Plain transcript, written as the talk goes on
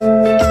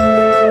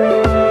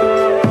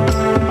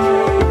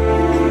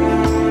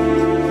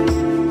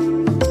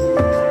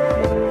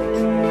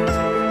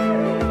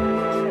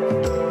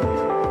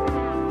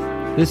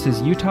This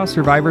is Utah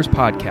Survivors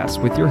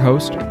Podcast with your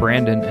host,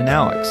 Brandon and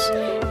Alex.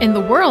 In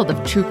the world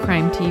of true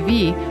crime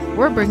TV,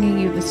 we're bringing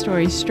you the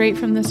stories straight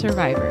from the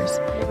survivors.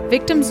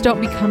 Victims don't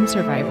become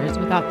survivors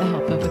without the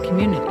help of a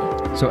community.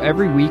 So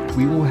every week,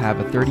 we will have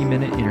a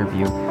 30-minute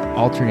interview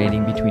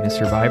alternating between a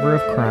survivor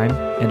of crime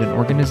and an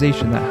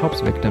organization that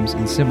helps victims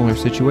in similar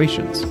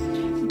situations.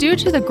 Due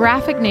to the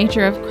graphic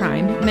nature of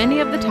crime, many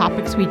of the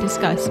topics we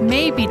discuss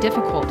may be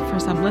difficult for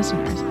some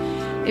listeners.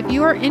 If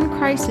you are in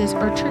crisis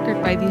or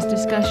triggered by these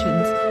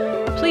discussions,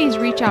 please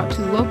reach out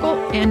to local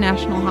and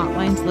national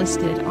hotlines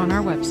listed on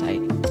our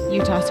website,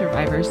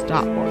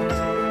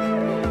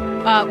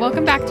 utahsurvivors.org.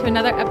 Welcome back to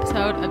another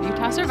episode of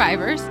Utah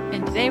Survivors,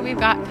 and today we've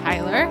got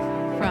Tyler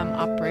from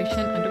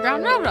Operation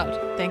Underground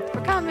Railroad. Thanks for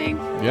coming.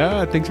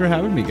 Yeah, thanks for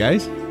having me,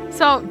 guys.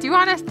 So, do you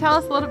want to tell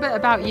us a little bit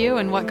about you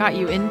and what got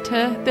you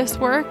into this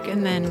work,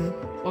 and then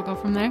we'll go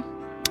from there?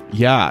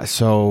 Yeah,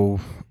 so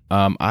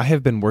I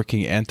have been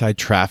working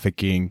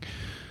anti-trafficking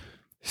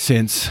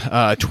since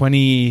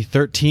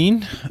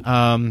 2013.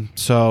 I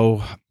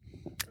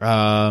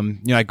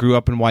grew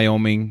up in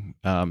Wyoming,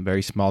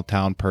 very small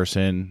town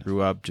person.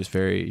 Grew up just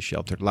very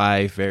sheltered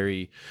life,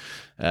 very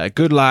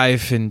good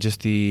life in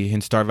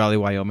Star Valley,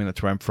 Wyoming.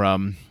 That's where I'm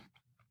from.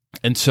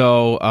 And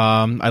so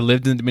I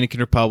lived in the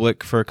Dominican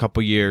Republic for a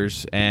couple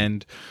years,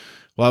 and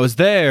while I was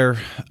there,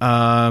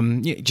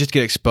 you just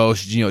get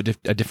exposed to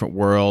a different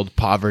world,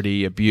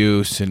 poverty,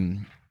 abuse,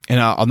 and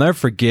I'll never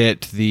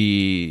forget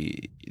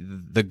the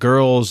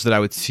girls that I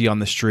would see on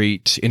the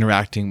street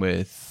interacting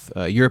with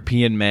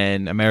European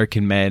men,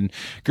 American men.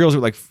 Girls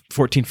were like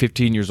 14,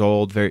 15 years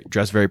old,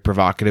 dressed very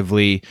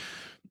provocatively,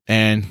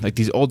 and like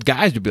these old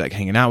guys would be like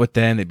hanging out with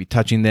them, they'd be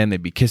touching them,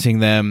 they'd be kissing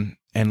them.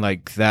 And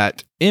like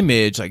that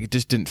image, like it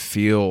just didn't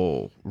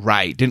feel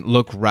right, didn't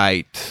look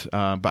right,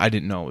 but I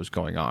didn't know what was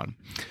going on.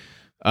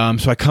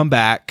 So I come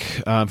back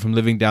from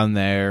living down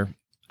there.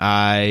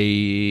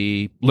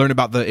 I learned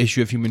about the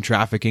issue of human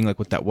trafficking, like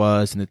what that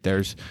was, and that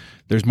there's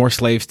more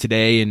slaves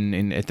today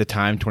in at the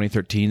time,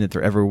 2013, that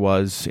there ever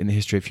was in the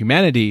history of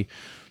humanity.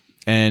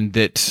 And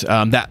that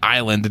that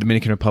island, the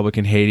Dominican Republic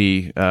in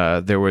Haiti,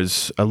 there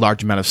was a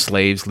large amount of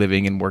slaves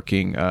living and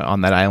working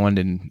on that island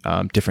in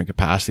different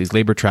capacities: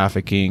 labor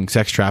trafficking,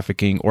 sex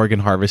trafficking, organ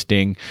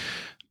harvesting.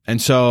 And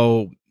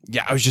so,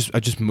 yeah, I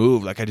just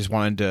moved. Like I just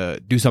wanted to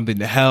do something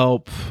to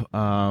help,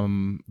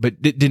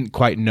 but didn't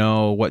quite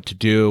know what to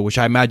do. Which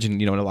I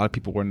imagine, a lot of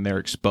people when they're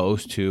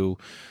exposed to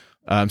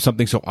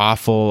something so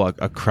awful,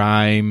 a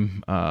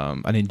crime,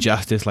 an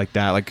injustice like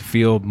that, like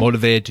feel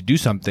motivated to do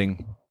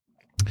something.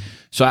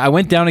 So I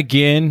went down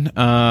again.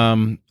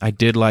 I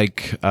did I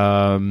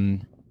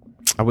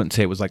wouldn't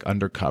say it was like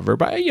undercover,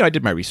 but I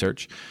did my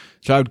research.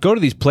 So I would go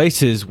to these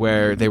places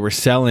where they were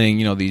selling,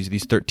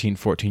 these 13,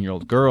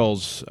 14-year-old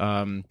girls.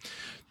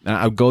 And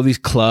I would go to these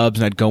clubs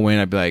and I'd go in.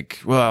 I'd be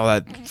like, well,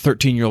 that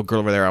 13-year-old girl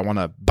over there, I want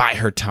to buy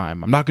her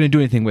time. I'm not going to do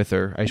anything with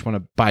her. I just want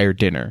to buy her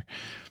dinner.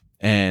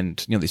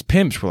 And, these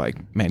pimps were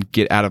like, man,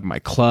 get out of my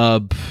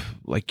club.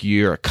 Like,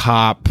 you're a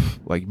cop.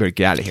 Like, you better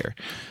get out of here.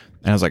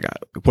 And I was like,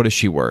 what is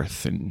she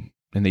worth? And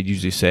they'd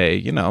usually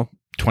say, $20,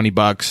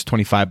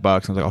 $25. I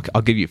was like, okay,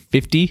 I'll give you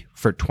 50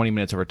 for 20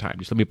 minutes of her time.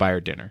 Just let me buy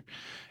her dinner.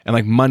 And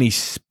like money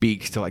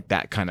speaks to like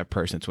that kind of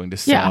person that's willing to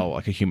sell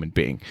like a human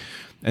being.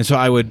 And so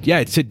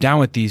I'd sit down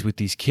with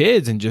these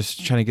kids and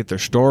just trying to get their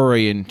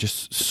story. And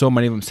just so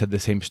many of them said the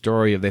same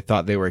story of they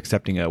thought they were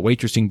accepting a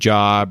waitressing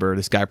job, or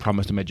this guy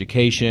promised them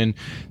education.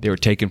 They were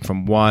taken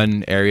from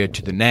one area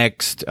to the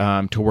next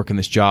to work in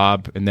this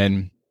job. And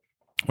then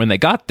when they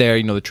got there,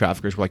 the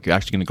traffickers were like, you're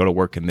actually going to go to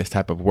work in this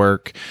type of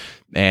work,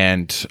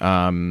 and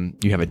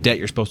you have a debt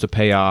you're supposed to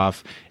pay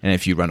off. And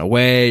if you run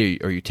away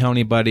or you tell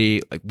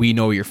anybody, like, we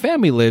know where your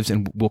family lives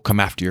and we'll come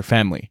after your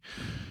family.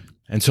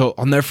 And so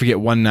I'll never forget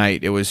one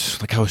night, it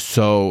was like I was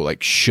so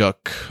like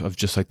shook of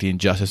just like the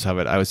injustice of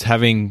it. I was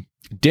having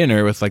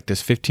dinner with like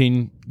this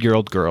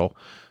 15-year-old girl,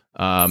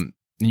 and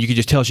you could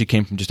just tell she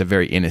came from just a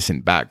very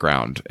innocent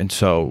background. And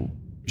so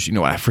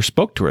when I first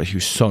spoke to her, she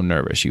was so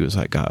nervous. She was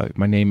like,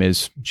 my name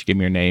is, she gave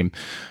me her name.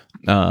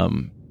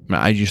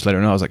 I just let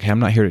her know. I was like, hey, I'm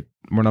not here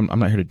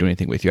to do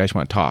anything with you. I just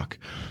want to talk.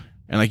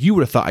 And like, you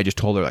would have thought I just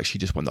told her like she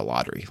just won the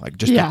lottery. Like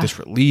just like this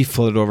relief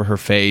flooded over her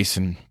face.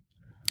 And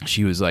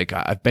she was like,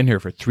 I've been here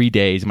for 3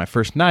 days. And my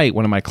first night,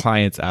 one of my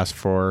clients asked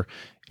for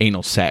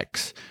anal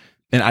sex.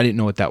 And I didn't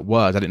know what that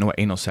was. I didn't know what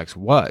anal sex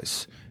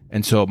was.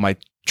 And so my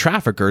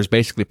traffickers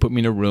basically put me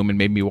in a room and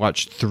made me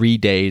watch 3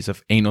 days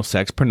of anal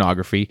sex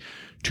pornography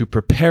to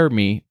prepare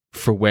me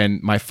for when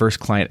my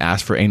first client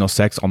asked for anal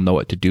sex. I'll know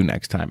what to do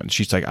next time. And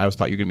she's like, I always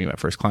thought you were gonna be my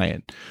first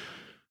client.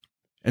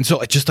 And so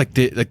just like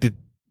the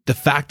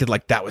fact that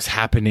like that was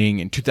happening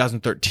in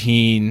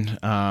 2013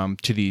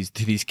 to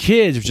these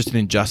kids was just an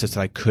injustice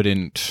that I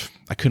couldn't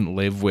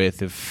live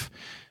with if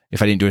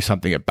I didn't do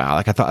something about.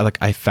 Like I thought like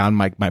I found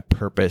my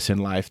purpose in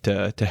life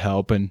to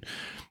help. And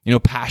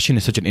passion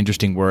is such an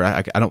interesting word.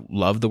 I don't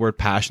love the word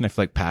passion. I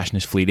feel like passion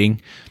is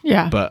fleeting.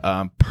 Yeah. But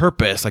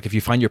purpose, like if you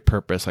find your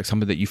purpose, like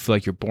something that you feel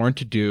like you're born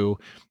to do,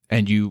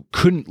 and you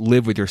couldn't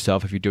live with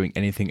yourself if you're doing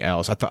anything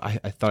else. I thought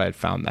I had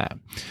found that.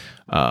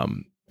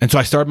 so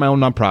I started my own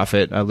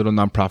nonprofit, a little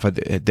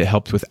nonprofit that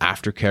helped with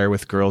aftercare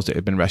with girls that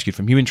had been rescued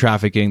from human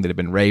trafficking, that had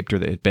been raped, or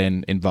that had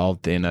been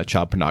involved in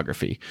child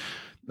pornography.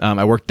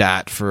 I worked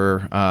that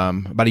for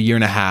about a year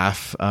and a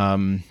half.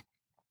 The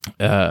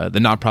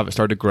nonprofit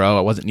started to grow.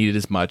 I wasn't needed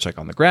as much like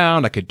on the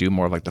ground. I could do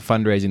more of like the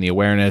fundraising, the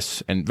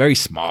awareness, and very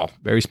small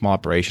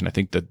operation. I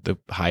think that the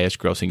highest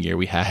grossing year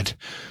we had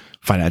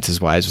finances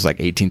wise was like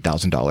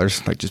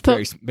 $18,000, like just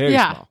very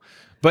small.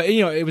 But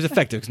it was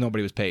effective because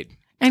nobody was paid.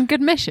 And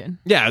good mission.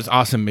 Yeah, it was an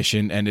awesome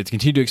mission, and it's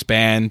continued to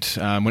expand.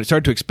 When it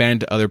started to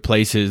expand to other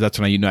places, that's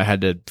when I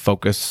had to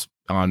focus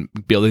on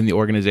building the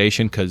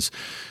organization, because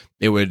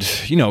it would,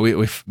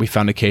 we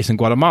found a case in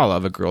Guatemala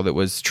of a girl that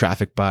was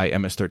trafficked by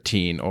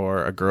MS-13,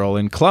 or a girl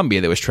in Colombia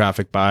that was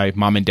trafficked by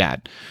mom and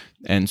dad.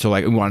 And so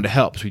we wanted to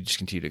help. So we just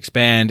continued to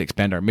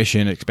expand our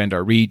mission, expand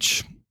our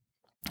reach.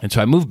 And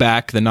so I moved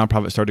back. The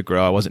nonprofit started to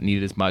grow. I wasn't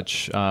needed as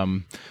much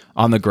on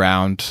the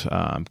ground.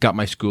 Got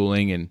my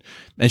schooling, and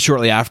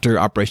shortly after,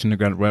 Operation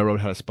Underground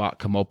Railroad had a spot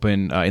come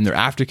open in their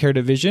aftercare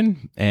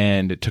division,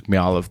 and it took me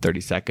all of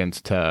 30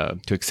 seconds to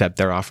accept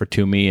their offer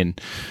to me,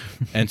 and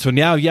so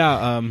now,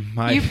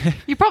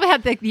 you probably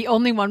had the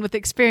only one with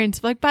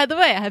experience. Like, by the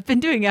way, I have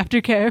been doing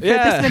aftercare for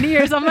this many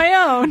years on my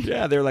own.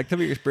 Yeah, they're like, tell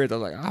me your experience. I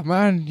was like, oh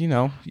man,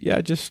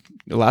 just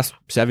the last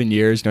 7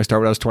 years. I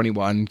started when I was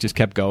 21, just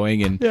kept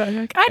going, and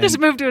I just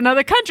moved to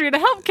another country to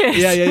help kids.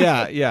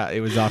 Yeah.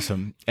 It was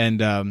awesome,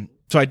 and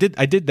so I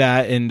did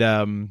that, and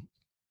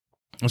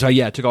so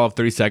it took all of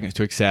 30 seconds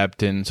to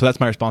accept, and so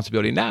that's my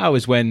responsibility now.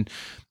 Is when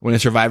a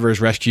survivor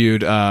is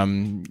rescued,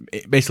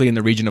 basically in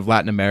the region of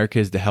Latin America,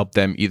 is to help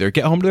them either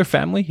get home to their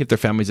family if their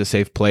family is a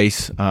safe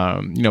place.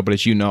 But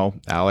as you know,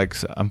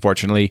 Alex,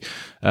 unfortunately,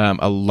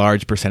 a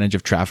large percentage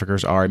of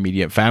traffickers are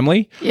immediate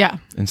family. Yeah,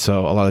 and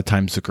so a lot of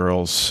times the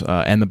girls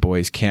and the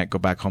boys can't go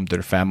back home to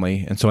their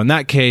family, and so in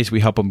that case,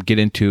 we help them get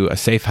into a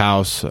safe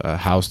house, a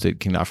house that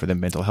can offer them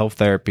mental health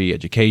therapy,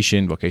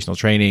 education, vocational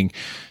training,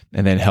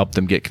 and then help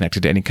them get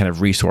connected to any kind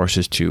of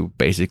resources to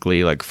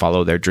basically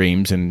follow their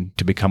dreams and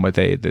to become what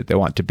they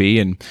want to be.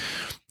 And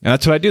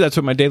that's what I do. That's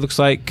what my day looks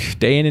like,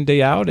 day in and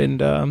day out.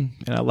 And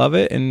I love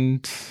it.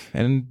 And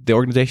the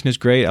organization is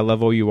great. I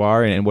love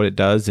OUR and what it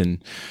does.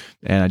 And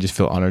I just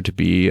feel honored to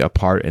be a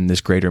part in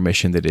this greater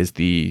mission that is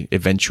the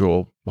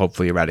eventual,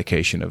 hopefully,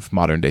 eradication of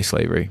modern day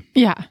slavery.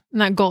 Yeah. And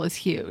that goal is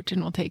huge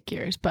and will take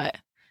years, but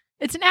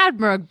it's an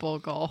admirable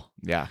goal.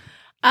 Yeah.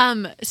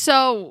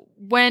 So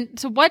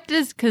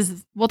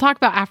because we'll talk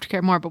about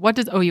aftercare more, but what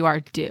does OUR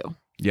do?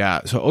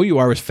 Yeah. So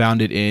OUR was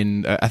founded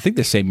in, I think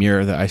the same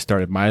year that I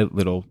started my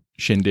little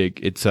shindig.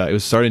 It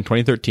was started in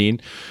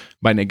 2013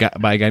 by a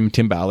guy named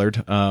Tim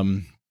Ballard.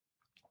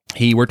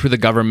 He worked with the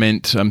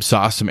government,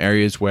 saw some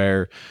areas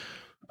where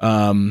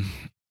an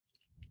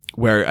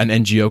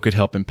NGO could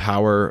help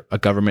empower a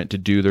government to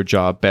do their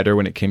job better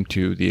when it came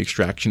to the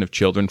extraction of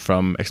children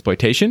from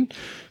exploitation.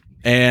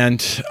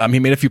 And he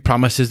made a few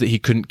promises that he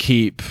couldn't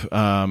keep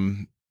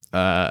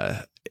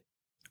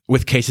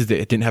with cases that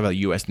it didn't have a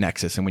U.S.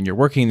 nexus. And when you're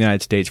working in the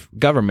United States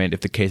government,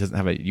 if the case doesn't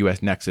have a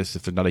U.S. nexus,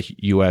 if there's not a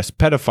U.S.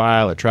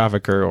 pedophile, a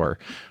trafficker, or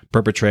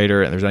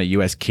perpetrator, and there's not a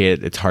U.S.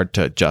 kid, it's hard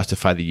to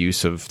justify the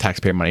use of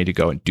taxpayer money to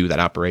go and do that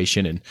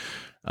operation. And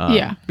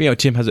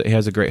Tim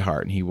has a great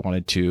heart, and he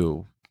wanted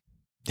to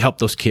help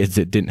those kids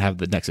that didn't have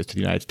the nexus to the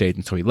United States.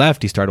 And so he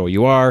left, he started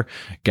OUR,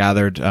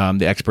 gathered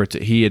the experts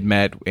that he had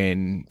met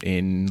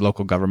in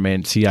local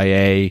government,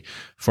 CIA,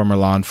 former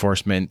law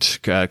enforcement,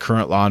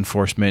 current law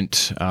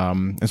enforcement.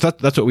 And so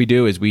that's what we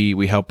do, is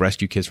we help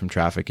rescue kids from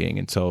trafficking.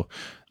 And so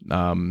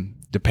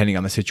depending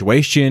on the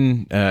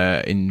situation,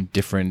 in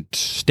different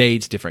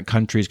states, different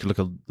countries could look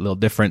a little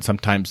different.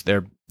 Sometimes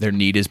their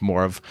need is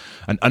more of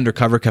an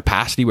undercover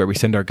capacity where we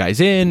send our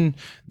guys in,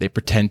 they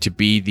pretend to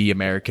be the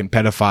American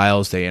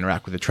pedophiles, they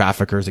interact with the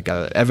traffickers, they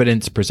gather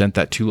evidence, present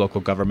that to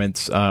local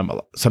governments.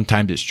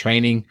 Sometimes it's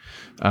training,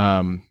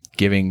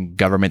 giving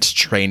governments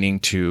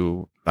training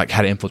to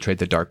how to infiltrate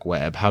the dark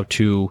web, how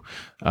to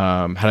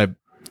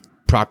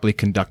properly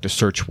conduct a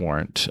search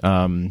warrant.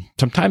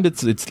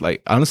 Sometimes it's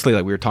honestly,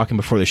 we were talking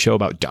before the show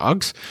about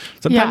dogs.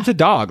 Sometimes it's a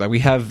dog. We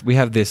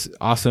have this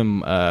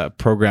awesome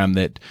program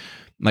that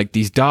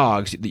these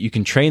dogs that you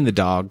can train the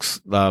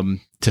dogs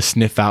to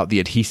sniff out the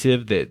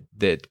adhesive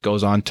that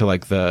goes on to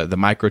the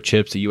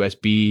microchips, the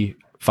USB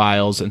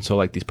files. And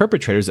so these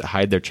perpetrators that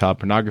hide their child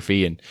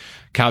pornography and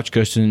couch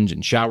cushions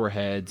and shower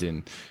heads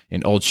and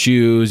old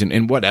shoes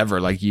and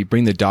whatever, you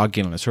bring the dog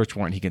in on a search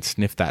warrant, he can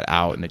sniff that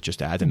out, and it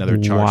just adds another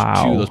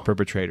charge to those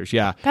perpetrators.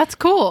 Yeah. That's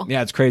cool.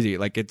 Yeah, it's crazy. You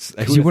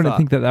wouldn't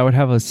think that would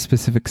have a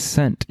specific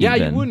scent. Yeah,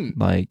 even. You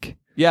wouldn't.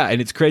 Yeah,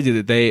 and it's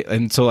crazy that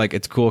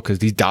it's cool because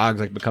these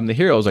dogs become the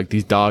heroes.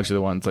 These dogs are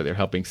the ones they're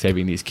helping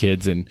saving these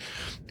kids, and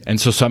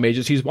so some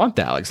agencies want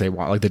that. They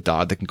want the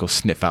dog that can go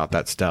sniff out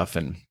that stuff,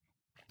 and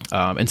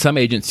some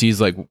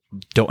agencies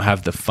don't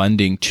have the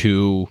funding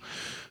to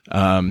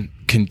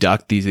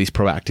conduct these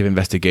proactive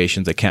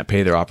investigations. They can't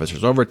pay their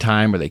officers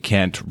overtime, or they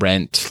can't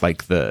rent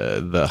like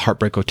the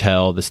Heartbreak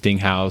Hotel, the Sting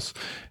House.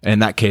 And in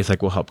that case,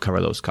 like we'll help cover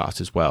those costs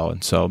as well.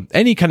 And so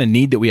any kind of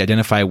need that we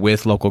identify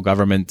with local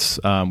governments,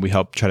 we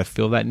help try to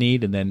fill that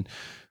need, and then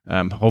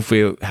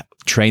hopefully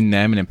train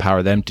them and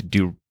empower them to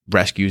do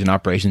rescues and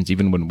operations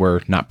even when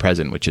we're not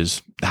present, which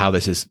is how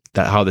this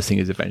thing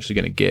is eventually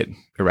going to get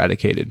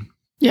eradicated.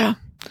 Yeah.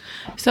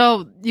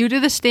 So you do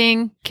the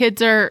sting,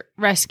 kids are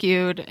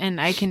rescued, and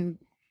I can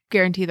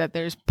guarantee that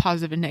there's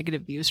positive and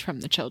negative views from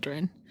the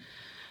children.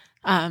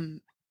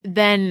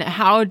 Then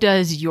how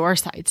does your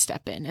side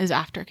step in as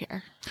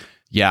aftercare?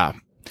 Yeah.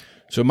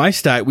 So my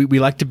side, we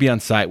like to be on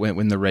site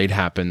when the raid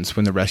happens,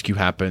 when the rescue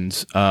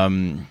happens,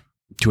 to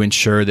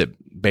ensure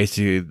that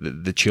basically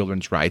the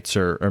children's rights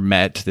are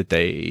met, that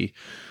they...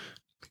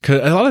 Cause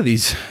a lot of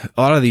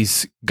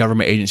these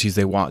government agencies,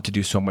 they want to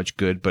do so much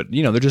good, but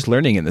they're just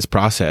learning in this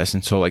process.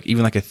 And so like,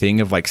 even like a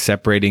thing of like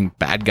separating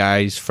bad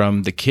guys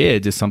from the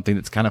kids is something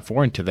that's kind of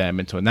foreign to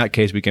them. And so in that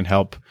case, we can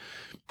help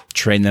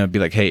train them and be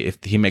like, hey,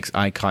 if he makes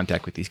eye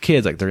contact with these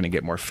kids, like they're going to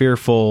get more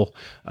fearful.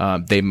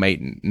 They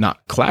might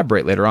not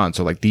collaborate later on.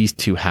 So like these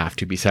two have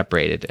to be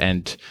separated.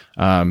 And,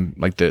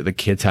 like the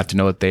kids have to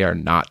know that they are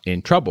not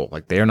in trouble.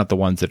 Like they are not the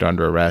ones that are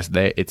under arrest.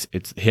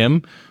 It's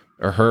him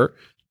or her.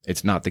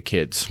 It's not the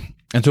kids.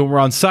 And so when we're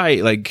on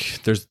site, like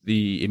there's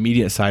the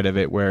immediate side of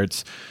it where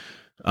it's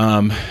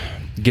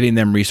getting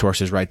them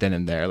resources right then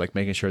and there, like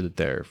making sure that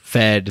they're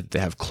fed, that they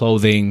have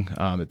clothing,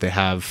 that they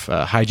have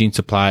hygiene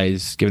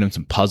supplies, giving them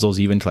some puzzles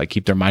even to like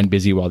keep their mind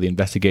busy while the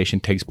investigation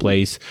takes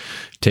place,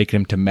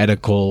 taking them to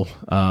medical.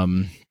 I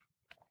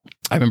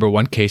remember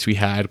one case we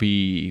had,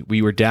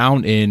 we were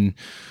down in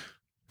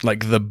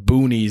like the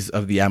boonies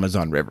of the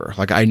Amazon River.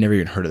 Like I never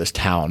even heard of this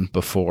town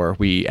before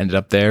we ended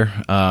up there.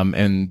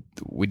 And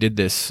we did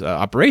this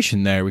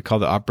operation there. We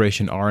called it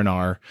Operation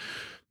R&R.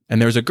 And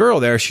there was a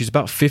girl there. She's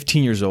about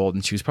 15 years old,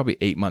 and she was probably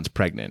 8 months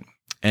pregnant.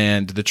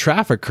 And the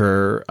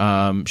trafficker,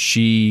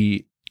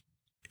 he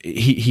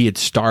had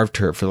starved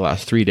her for the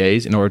last 3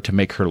 days in order to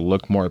make her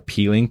look more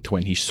appealing to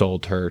when he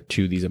sold her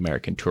to these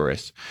American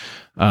tourists.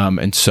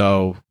 And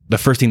so the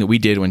first thing that we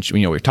did when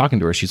we were talking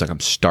to her, she's like, I'm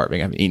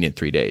starving. I haven't eaten in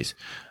 3 days.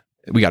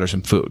 We got her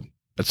some food.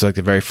 That's like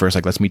the very first,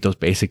 like, let's meet those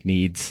basic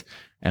needs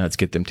and let's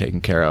get them taken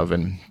care of.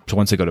 And so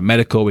once they go to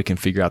medical, we can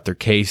figure out their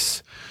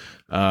case,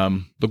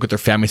 look what their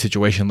family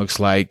situation looks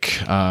like.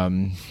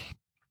 Best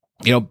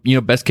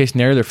case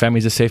scenario, their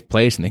family's a safe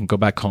place and they can go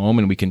back home,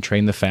 and we can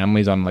train the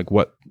families on like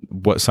what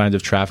signs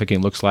of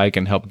trafficking looks like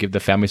and help give the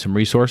family some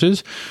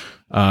resources.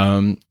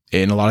 In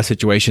a lot of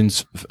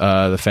situations,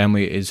 the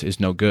family is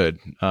no good.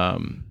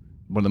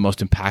 One of the most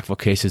impactful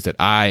cases that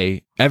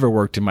I ever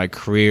worked in my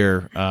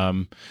career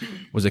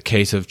was a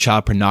case of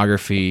child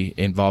pornography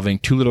involving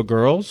two little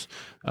girls,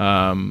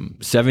 7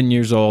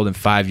 years old and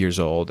 5 years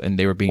old, and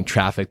they were being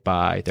trafficked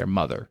by their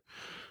mother.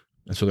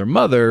 And so their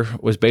mother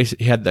was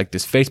basically, he had like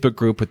this Facebook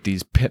group with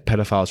these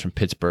pedophiles from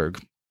Pittsburgh,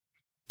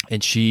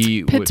 and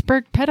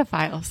Pittsburgh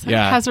pedophiles.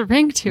 Yeah, it has a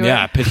ring to it.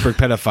 Yeah, Pittsburgh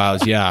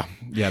pedophiles. Yeah,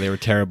 they were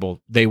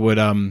terrible.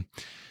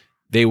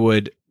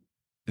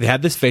 They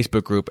had this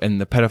Facebook group, and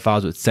the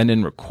pedophiles would send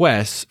in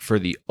requests for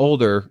the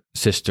older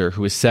sister,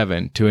 who was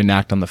 7, to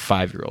enact on the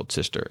 5-year-old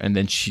sister, and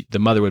then the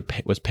mother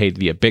was paid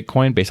via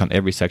Bitcoin based on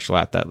every sexual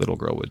act that little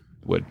girl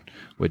would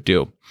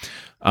do.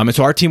 And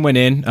so our team went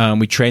in.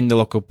 We trained the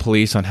local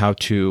police on how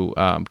to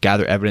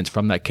gather evidence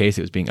from that case.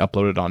 It was being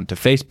uploaded onto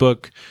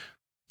Facebook.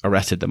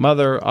 Arrested the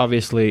mother,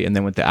 obviously, and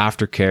then with the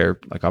aftercare,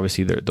 like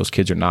obviously those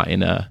kids are not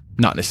in a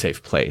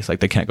safe place. Like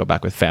they can't go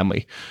back with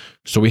family.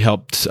 So we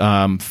helped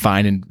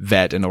find and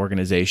vet an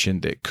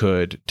organization that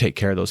could take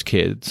care of those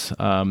kids.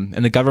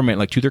 And the government,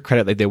 like to their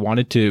credit, like they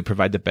wanted to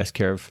provide the best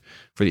care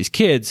for these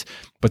kids,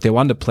 but they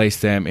wanted to place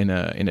them in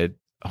a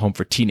home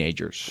for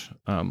teenagers,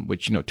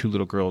 which two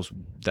little girls.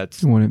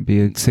 It wouldn't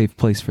be a safe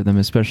place for them,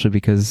 especially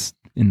because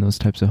in those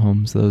types of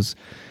homes, those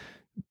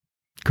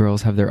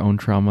girls have their own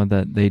trauma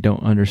that they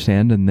don't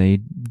understand, and they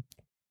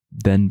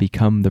then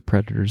become the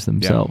predators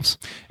themselves.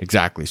 Yeah,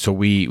 exactly. So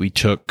we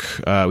took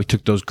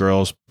those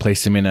girls,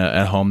 placed them in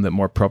a home that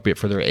more appropriate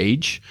for their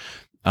age.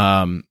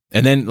 And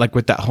then like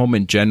with that home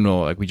in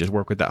general, like we just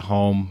work with that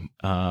home.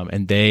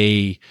 And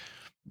they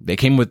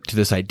came to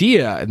this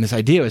idea, and this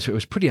idea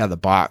was pretty out of the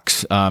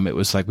box. It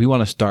was like, we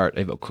want to start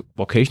a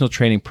vocational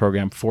training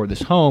program for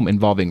this home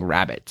involving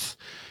rabbits.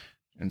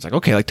 And it's like,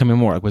 okay, like tell me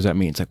more. Like, what does that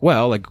mean? It's like,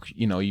 well, like,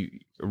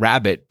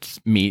 rabbit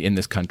meat in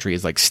this country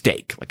is like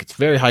steak. Like it's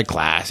very high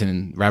class,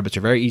 and rabbits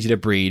are very easy to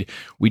breed.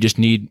 We just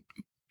need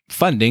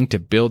funding to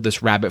build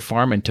this rabbit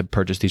farm and to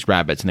purchase these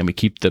rabbits. And then we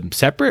keep them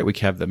separate. We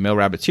have the male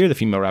rabbits here, the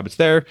female rabbits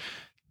there,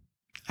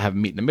 have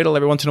them meet in the middle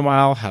every once in a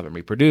while, have them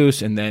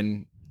reproduce, and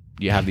then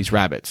you have these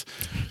rabbits.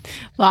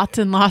 Lots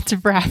and lots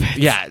of rabbits.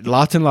 Yeah,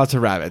 lots and lots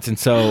of rabbits. And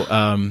so,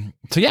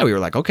 we were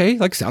like, okay,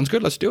 like sounds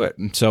good. Let's do it.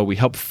 And so we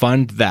helped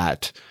fund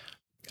that.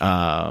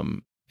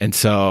 And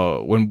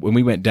so when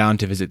we went down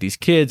to visit these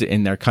kids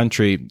in their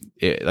country,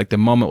 like the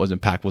moment was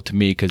impactful to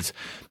me, because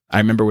I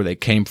remember where they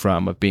came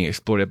from, of being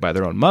exploited by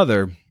their own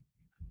mother.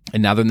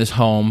 And now they're in this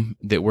home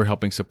that we're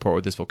helping support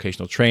with this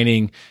vocational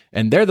training.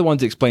 And they're the ones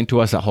that explain to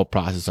us that whole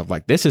process of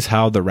like, this is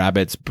how the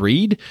rabbits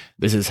breed.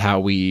 This is how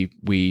we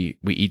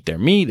eat their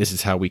meat. This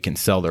is how we can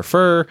sell their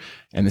fur.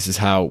 And this is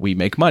how we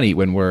make money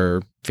when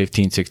we're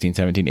 15, 16,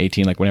 17,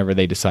 18, like whenever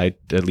they decide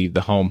to leave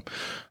the home.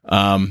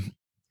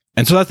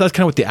 And so that's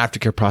kind of what the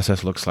aftercare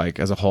process looks like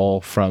as a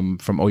whole from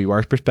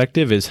OUR's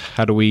perspective is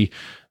how do we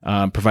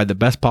provide the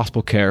best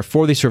possible care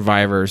for these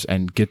survivors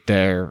and get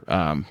their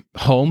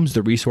homes,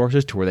 the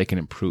resources to where they can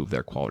improve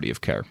their quality of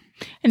care.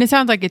 And it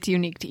sounds like it's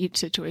unique to each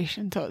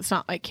situation. So it's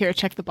not like, here,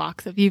 check the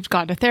box of you've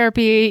gone to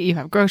therapy, you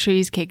have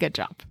groceries, okay, good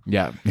job.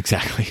 Yeah,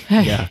 exactly.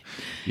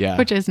 Yeah.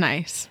 Which is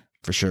nice.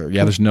 For sure.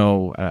 Yeah, there's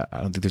no,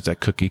 I don't think there's a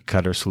cookie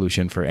cutter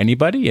solution for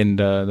anybody. And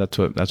that's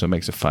what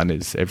makes it fun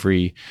is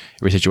every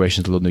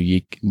situation is a little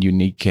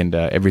unique and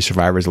every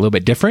survivor is a little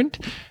bit different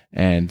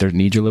and their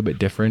needs are a little bit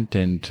different.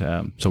 And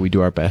so we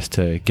do our best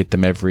to get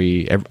them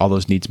all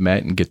those needs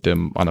met and get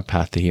them on a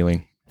path to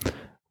healing.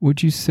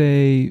 Would you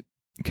say,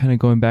 kind of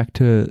going back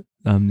to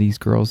these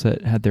girls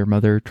that had their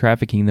mother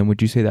trafficking, then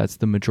would you say that's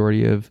the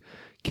majority of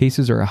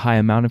cases or a high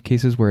amount of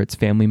cases where it's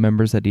family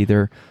members that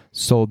either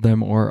sold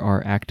them or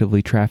are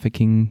actively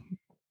trafficking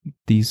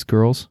these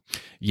girls?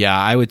 Yeah,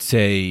 I would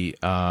say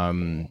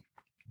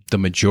the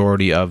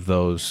majority of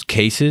those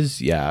cases,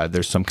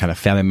 there's some kind of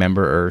family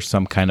member or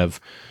some kind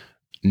of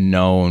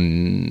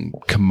known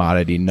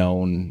commodity,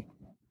 known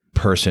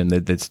person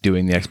that's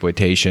doing the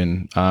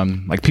exploitation.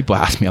 Like people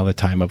ask me all the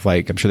time of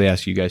like, I'm sure they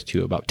ask you guys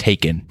too about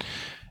Taken.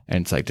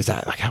 And it's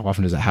like, how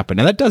often does that happen?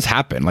 And that does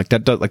happen.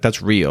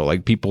 That's real.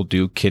 Like people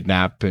do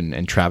kidnap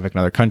and traffic in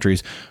other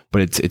countries,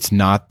 but it's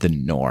not the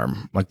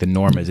norm. Like the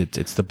norm is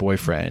it's the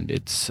boyfriend.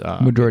 It's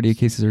majority of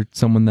cases are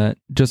someone that,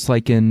 just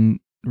like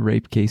in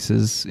rape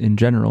cases in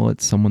general,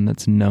 it's someone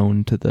that's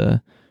known to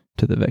the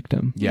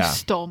victim. You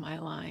stole my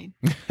line.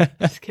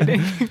 Just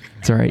kidding.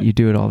 It's all right. You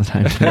do it all the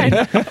time.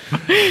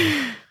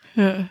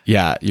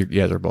 Yeah, you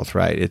guys are both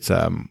right. It's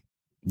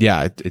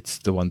it's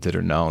the ones that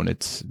are known.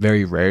 It's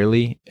very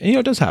rarely,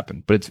 it does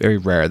happen, but it's very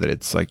rare that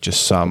it's like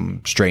just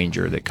some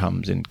stranger that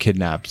comes and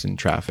kidnaps and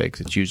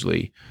traffics. It's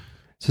usually...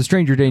 So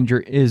stranger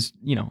danger is,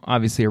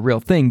 obviously a real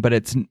thing, but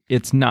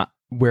it's not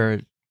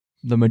where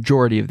the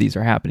majority of these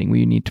are happening.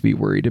 We need to be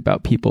worried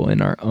about people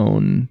in our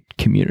own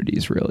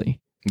communities, really.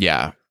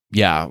 Yeah.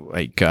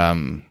 Like,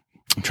 I'm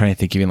trying to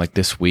think even like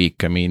this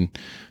week, I mean,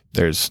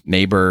 there's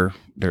neighbor,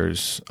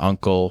 there's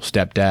uncle,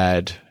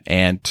 stepdad,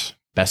 aunt,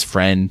 best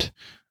friend.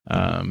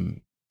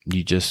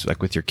 You just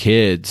like with your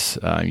kids,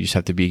 you just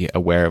have to be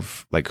aware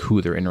of like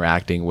who they're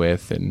interacting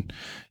with and,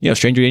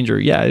 stranger danger.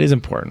 Yeah, it is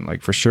important.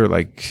 Like for sure,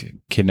 like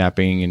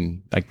kidnapping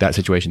and like that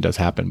situation does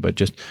happen, but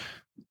just,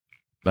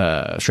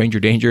 stranger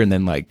danger and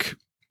then like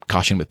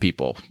caution with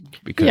people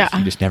because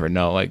you just never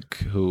know like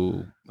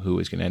who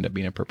is going to end up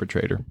being a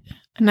perpetrator.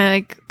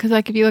 And because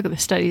if you look at the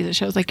studies, it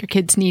shows like your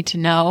kids need to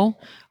know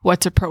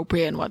what's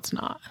appropriate and what's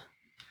not.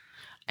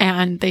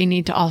 And they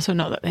need to also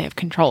know that they have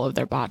control of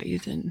their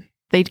bodies and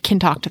they can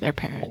talk to their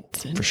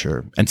parents. For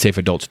sure. And safe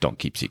adults don't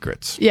keep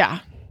secrets. Yeah.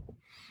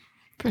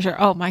 For sure.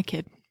 Oh, my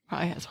kid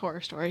probably has horror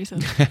stories.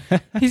 And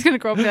he's going to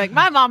grow up and be like,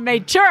 my mom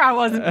made sure I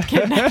wasn't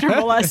kidnapped or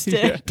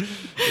molested.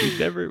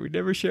 Yeah. We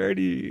never share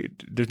any.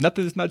 There's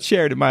nothing that's not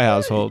shared in my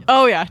household.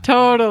 Oh, yeah,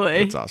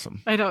 totally. That's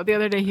awesome. I know. The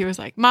other day he was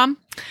like, Mom,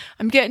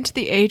 I'm getting to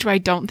the age where I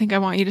don't think I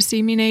want you to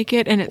see me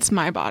naked and it's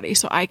my body,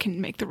 so I can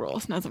make the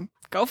rules. And I was like,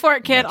 go for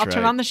it, kid. I'll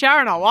turn on the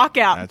shower and I'll walk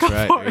out. That's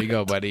right. There you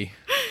go, buddy.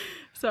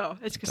 So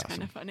it's just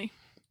kind of funny.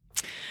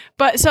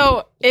 But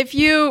so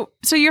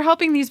you're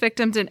helping these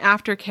victims in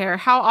aftercare.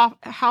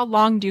 How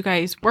long do you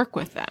guys work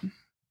with them?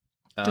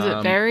 Does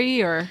it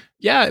vary or?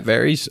 Yeah, it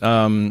varies.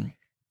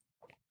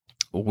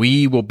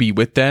 We will be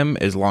with them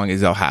as long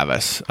as they'll have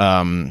us.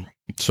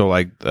 So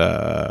like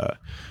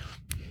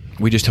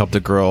we just helped a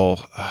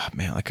girl,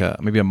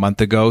 maybe a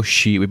month ago.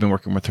 We've been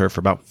working with her for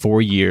about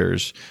 4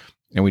 years,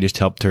 and we just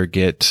helped her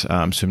get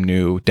some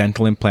new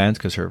dental implants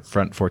because her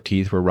front 4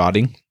 teeth were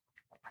rotting.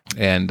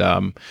 And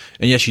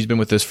yeah, she's been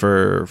with us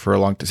for a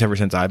long time, ever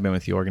since I've been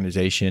with the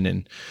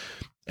organization.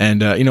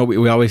 And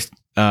we always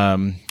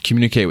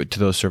communicate to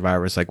those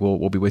survivors, like,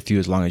 we'll be with you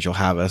as long as you'll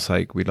have us.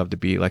 Like, we'd love to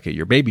be like at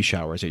your baby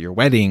showers, at your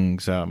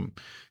weddings,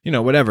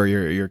 whatever,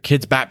 your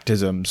kids'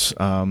 baptisms.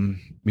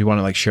 We want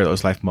to like share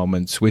those life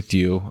moments with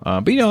you.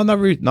 But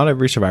not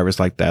every survivor is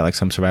like that. Like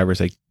some survivors,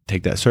 they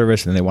take that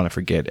service and they want to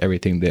forget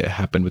everything that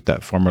happened with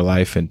that former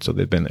life. And so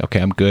they've been, okay,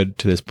 I'm good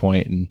to this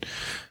point.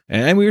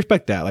 And we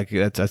respect that. Like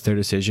that's their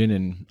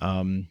decision.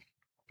 And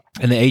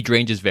the age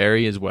ranges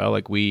vary as well.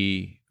 Like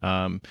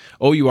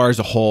OUR as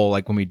a whole,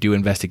 like when we do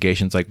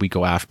investigations, like we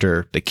go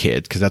after the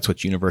kids because that's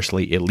what's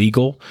universally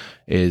illegal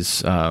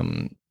is,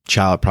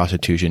 child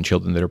prostitution.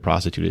 Children that are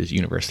prostituted is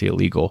universally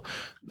illegal.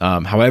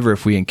 However,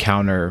 if we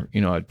encounter, a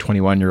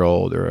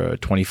 21-year-old or a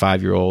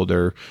 25-year-old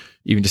or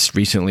even just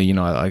recently,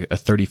 like a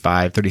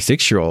 35,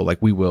 36-year-old,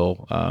 like we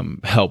will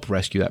help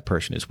rescue that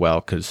person as well.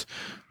 Because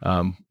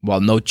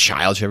while no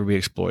child should ever be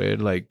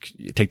exploited, like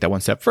take that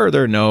one step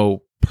further,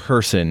 no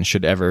person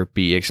should ever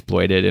be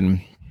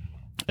exploited.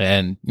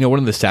 And, one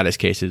of the saddest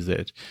cases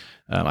that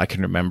I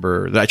can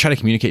remember that I try to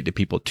communicate to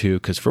people too,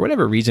 because for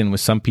whatever reason,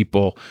 with some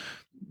people,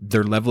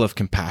 their level of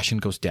compassion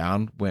goes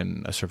down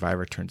when a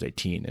survivor turns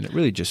 18. And it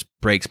really just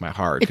breaks my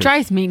heart. It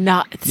drives me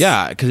nuts.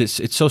 Yeah, because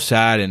it's so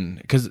sad.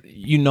 And because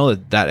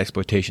that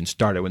exploitation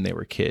started when they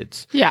were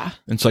kids. Yeah.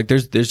 And so like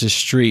there's this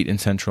street in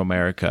Central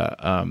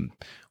America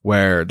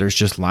where there's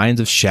just lines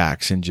of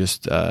shacks and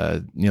just,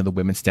 the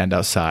women stand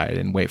outside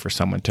and wait for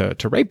someone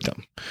to rape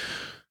them.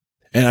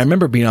 And I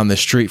remember being on the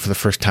street for the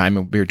first time,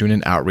 and we were doing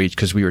an outreach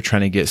because we were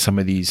trying to get some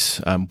of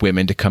these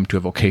women to come to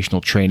a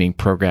vocational training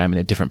program in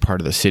a different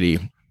part of the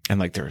city. And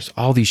like there's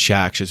all these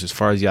shacks just as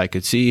far as the eye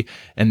could see,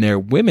 and there are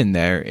women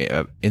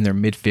there in their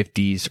mid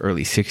 50s,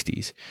 early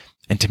 60s.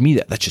 And to me,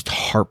 that's just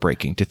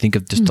heartbreaking to think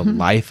of just the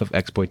life of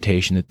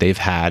exploitation that they've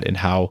had and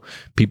how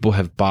people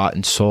have bought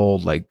and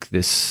sold like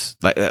this,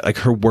 like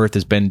her worth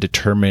has been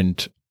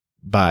determined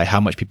by how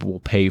much people will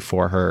pay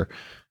for her,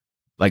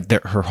 like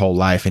her whole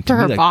life. And to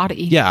for me, her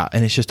body. Yeah.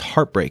 And it's just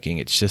heartbreaking.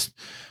 It's just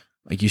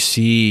like you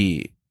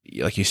see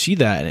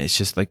that and it's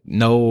just like,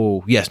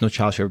 no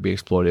child should ever be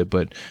exploited,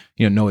 but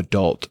no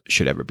adult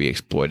should ever be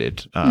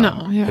exploited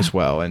as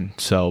well. And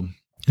so.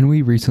 And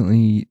we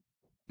recently,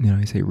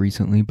 I say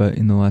recently, but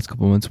in the last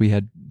couple of months, we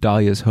had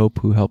Dahlia's Hope,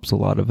 who helps a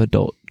lot of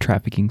adult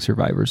trafficking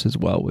survivors as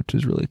well, which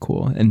is really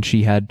cool. And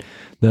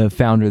the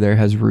founder there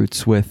has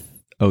roots with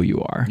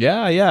OUR.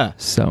 Yeah.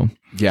 So.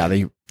 Yeah,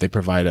 they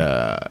provide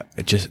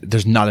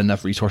there's not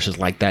enough resources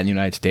like that in the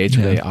United States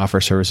where they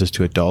offer services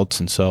to adults.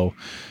 And so,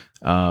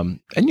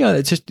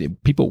 it's just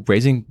people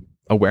raising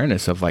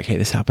awareness of like, hey,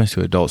 this happens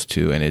to adults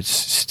too. And it's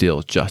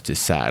still just as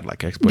sad.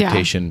 Like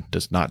exploitation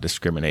does not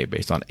discriminate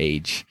based on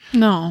age.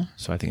 No.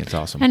 So I think it's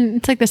awesome. And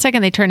it's like the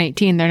second they turn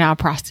 18, they're now a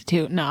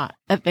prostitute, not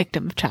a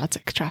victim of child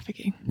sex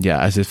trafficking. Yeah,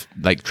 as if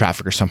like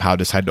traffickers somehow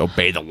decide to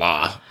obey the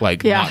law,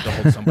 like not to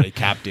hold somebody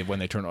captive when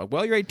they turn.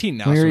 Well, you're 18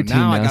 now.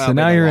 So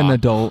now you're an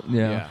adult.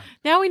 Yeah.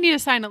 Now we need to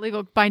sign a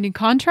legal binding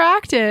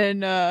contract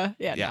and an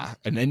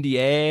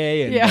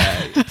NDA.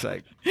 And it's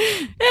like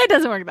it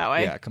doesn't work that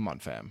way. Yeah, come on,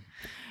 fam.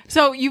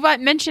 So you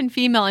mentioned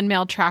female and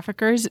male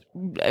traffickers.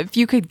 If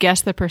you could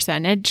guess the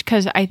percentage,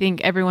 because I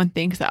think everyone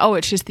thinks that,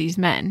 it's just these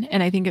men.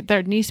 And I think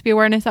there needs to be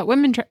awareness that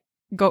women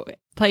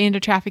play into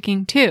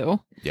trafficking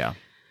too. Yeah.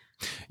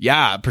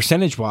 Yeah.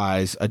 Percentage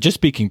wise, just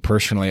speaking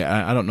personally,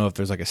 I don't know if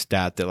there's like a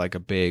stat that like a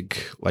big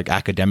like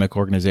academic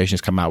organizations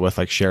come out with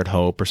like Shared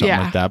Hope or something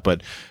like that.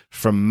 But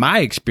from my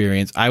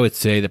experience, I would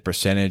say the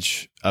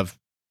percentage of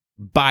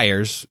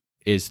buyers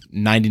is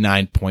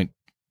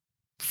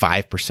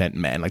 99.5%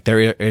 men. Like there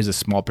is a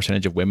small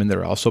percentage of women that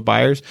are also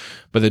buyers,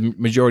 but the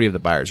majority of the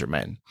buyers are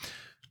men.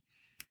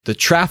 The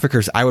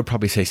traffickers, I would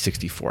probably say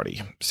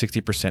 60-40,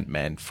 60%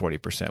 men,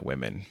 40%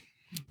 women.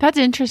 That's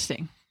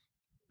interesting.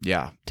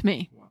 Yeah. To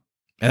me.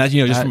 And that's,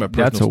 just from a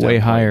personal that's a way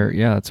higher.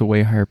 Yeah. That's a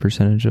way higher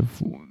percentage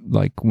of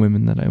like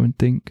women than I would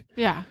think.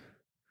 Yeah.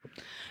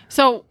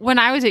 So when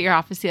I was at your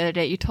office the other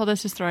day, you told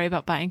us a story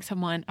about buying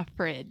someone a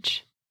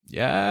fridge.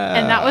 Yeah.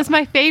 And that was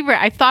my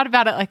favorite. I thought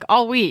about it like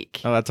all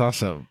week. Oh, that's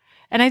awesome.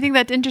 And I think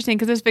that's interesting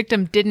because this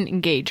victim didn't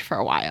engage for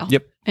a while.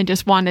 Yep. And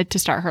just wanted to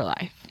start her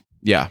life.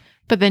 Yeah.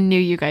 But then knew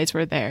you guys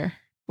were there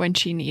when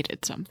she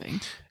needed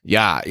something.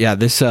 Yeah.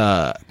 This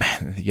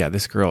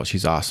girl,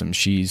 she's awesome.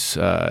 She's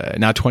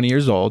now 20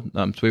 years old.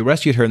 So we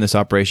rescued her in this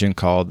operation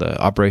called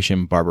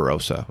Operation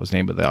Barbarossa was the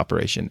name of the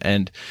operation.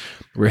 And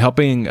we're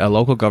helping a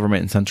local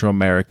government in Central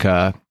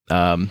America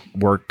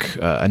work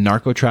a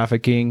narco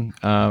trafficking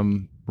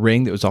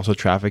ring that was also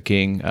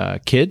trafficking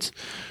kids.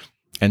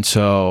 And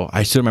so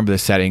I still remember the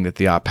setting that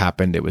the op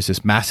happened. It was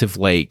this massive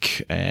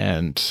lake,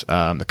 and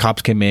the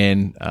cops came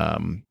in,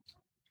 and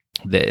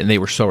they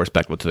were so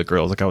respectful to the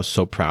girls. Like I was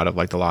so proud of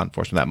like the law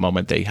enforcement that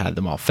moment. They had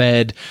them all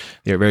fed.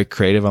 They were very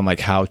creative on like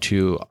how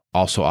to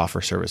also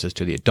offer services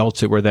to the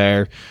adults that were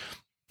there.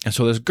 And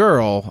so this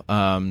girl,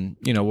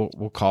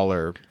 we'll call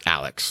her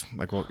Alex.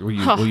 Like we'll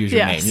use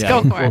your name. Yeah,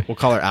 go for it. We'll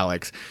call her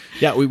Alex.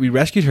 Yeah, we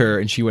rescued her,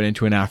 and she went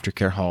into an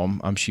aftercare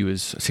home. She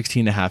was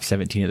 16 and a half,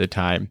 17 at the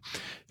time.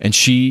 And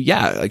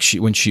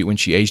when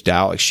she aged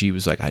out, like she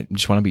was like, I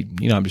just want to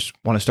be, I just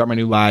want to start my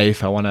new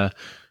life. I want to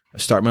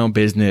start my own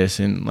business,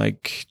 and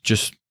like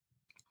just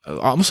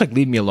almost like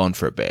leave me alone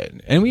for a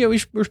bit. And we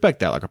respect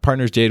that. Like our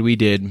partners did, we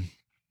did.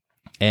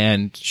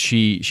 And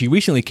she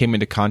recently came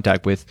into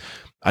contact with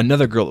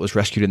another girl that was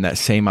rescued in that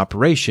same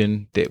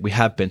operation that we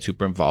have been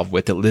super involved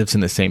with that lives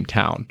in the same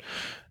town.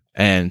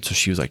 And so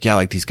she was like, yeah,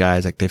 like these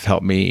guys, like they've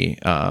helped me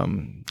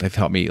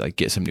like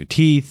get some new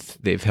teeth.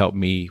 They've helped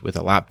me with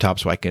a laptop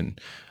so I can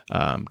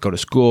go to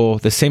school.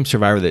 The same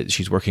survivor that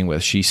she's working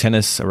with, she sent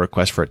us a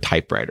request for a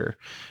typewriter.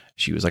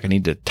 She was like, I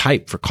need to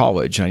type for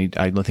college. I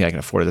don't think I can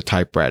afford a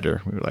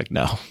typewriter. We were like,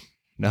 no.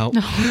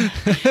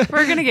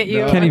 We're gonna get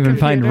you. Can't even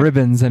find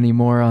ribbons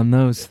anymore on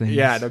those things.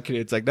 Yeah, no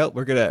kidding. It's like, no,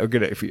 we're gonna.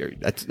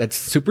 That's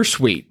super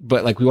sweet,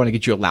 but like we want to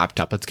get you a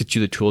laptop. Let's get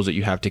you the tools that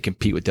you have to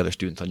compete with the other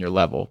students on your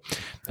level.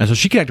 And so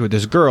she connected with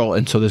this girl,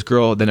 and so this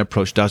girl then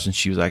approached us, and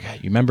she was like, hey,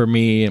 you remember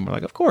me? And we're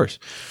like, of course.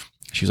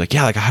 she was like,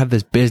 yeah, like I have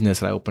this business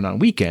that I open on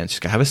weekends.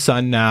 She's like, I have a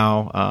son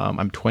now.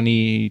 I'm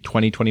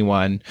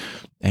 21.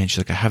 And she's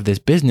like, I have this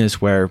business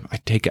where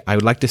I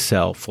would like to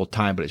sell full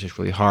time, but it's just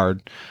really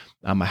hard.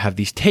 I have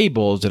these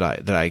tables that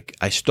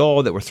I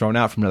stole that were thrown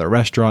out from another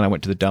restaurant. I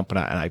went to the dump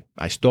and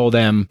I stole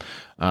them.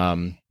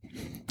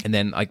 And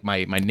then like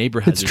my neighbor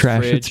has It's this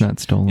trash. fridge. It's not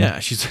stolen. Yeah,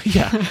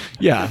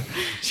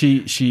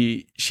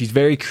 She's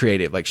very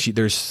creative. Like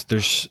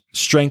there's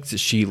strengths that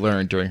she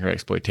learned during her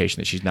exploitation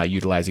that she's now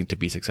utilizing to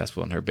be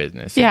successful in her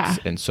business. Yeah.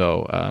 And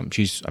so I'm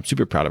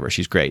super proud of her.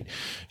 She's great.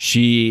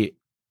 She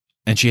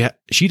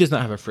does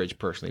not have a fridge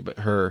personally, but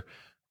her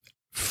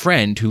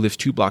friend who lives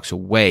 2 blocks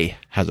away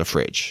has a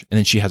fridge, and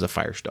then she has a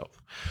fire stove.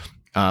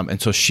 And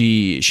so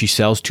she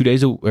sells 2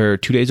 days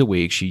a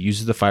week. She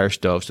uses the fire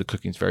stove, so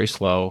cooking's very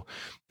slow.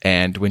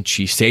 And when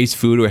she saves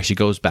food or she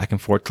goes back and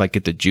forth to like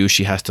get the juice,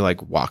 she has to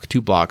like walk 2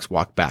 blocks,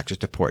 walk back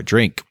just to pour a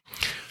drink.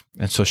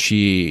 And so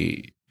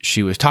she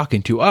was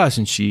talking to us,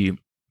 and she,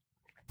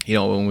 you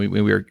know, when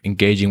we were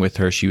engaging with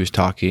her, she was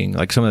talking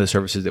like some of the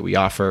services that we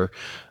offer,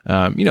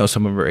 you know,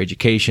 some of her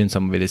education,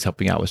 some of it is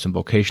helping out with some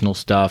vocational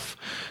stuff.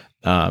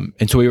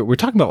 And so we're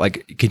talking about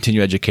like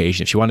continuing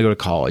education. If she wanted to go to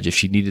college, if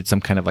she needed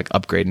some kind of like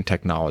upgrade in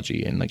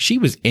technology, and like she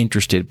was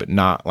interested, but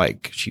not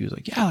like, she was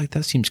like, yeah, like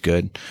that seems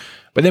good.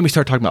 But then we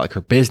started talking about like her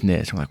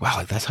business. And we're like, wow,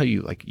 like that's how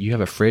you have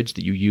a fridge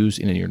that you use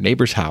in your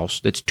neighbor's house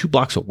that's 2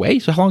 blocks away.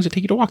 So how long does it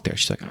take you to walk there?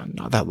 She's like, oh,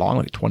 not that long,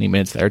 like 20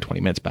 minutes there, 20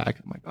 minutes back.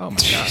 I'm like, oh my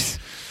God.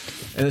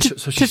 And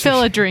To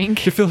fill a drink.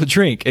 To fill a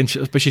drink.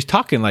 But she's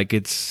talking like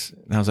it's,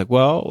 and I was like,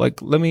 well,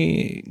 like, let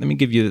me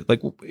give you,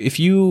 like, if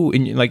you,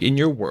 in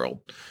your world,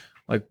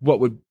 like what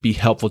would be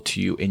helpful to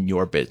you in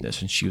your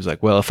business? And she was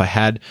like, well, if I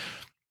had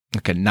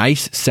like a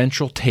nice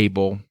central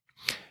table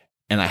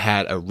and I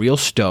had a real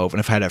stove, and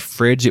if I had a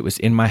fridge that was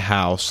in my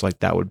house, like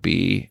that would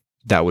be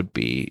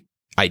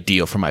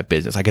ideal for my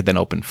business. I could then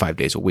open 5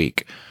 days a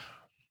week.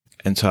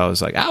 And so I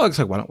was like, Alex,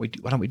 like, why don't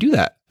we do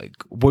that? Like,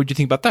 what would you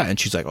think about that? And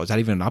she's like, oh, is that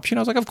even an option?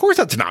 I was like, of course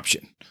that's an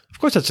option. Of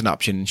course that's an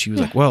option. And she was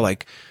like, well,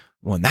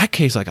 in that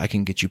case, like I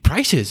can get you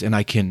prices, and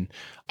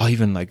I'll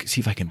even like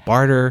see if I can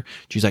barter.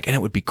 She's like, and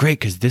it would be great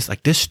because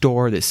this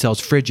store that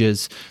sells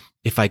fridges,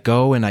 if I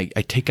go and I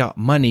take out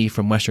money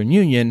from Western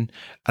Union,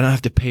 I don't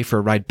have to pay for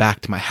a ride back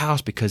to my house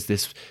because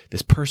this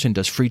person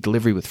does free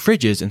delivery with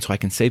fridges, and so I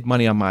can save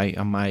money on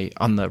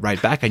the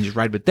ride back. I can just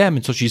ride with them.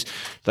 And so she's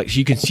like,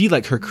 you can see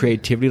like her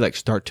creativity like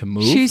start to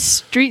move. She's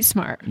street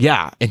smart.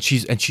 Yeah, and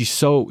she's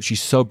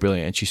so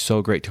brilliant, and she's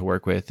so great to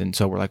work with. And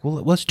so we're like,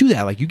 well, let's do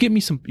that. Like you give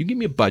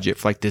me a budget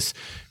for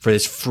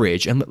this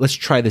fridge, and let's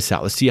try this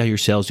out. Let's see how your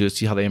sales do. Let's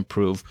see how they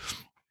improve.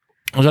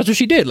 Well, that's what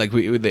she did. Like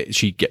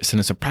she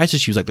sent us some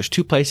prices. She was like, there's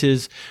 2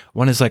 places.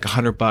 One is like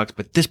 $100,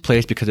 but this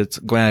place, because it's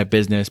going out of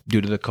business due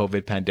to the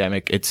COVID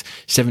pandemic, it's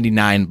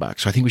 $79.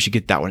 So I think we should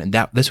get that one. And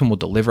this one will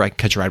deliver. I can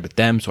catch a ride with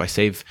them. So I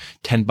save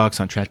 $10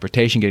 on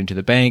transportation getting to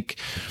the bank.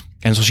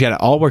 And so she had it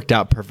all worked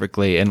out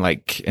perfectly. And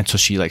so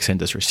she like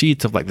sent us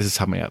receipts of like, this is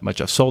how much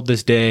I've sold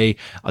this day.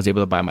 I was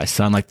able to buy my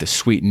son like this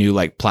sweet new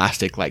like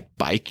plastic like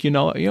bike, you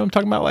know what I'm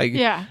talking about? Like,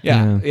 yeah. I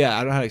don't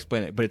know how to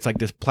explain it, but it's like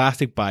this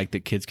plastic bike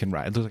that kids can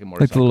ride. It looks like a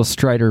motorcycle. Like the little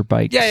Strider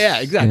bike. Yeah,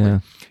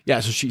 exactly. Yeah.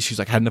 So she's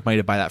like, had enough money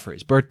to buy that for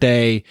his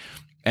birthday.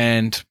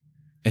 And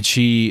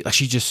she's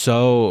just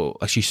so,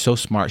 like, she's so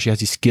smart. She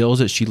has these skills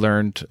that she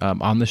learned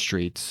on the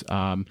streets.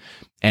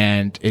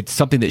 And it's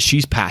something that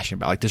she's passionate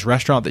about. Like this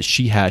restaurant that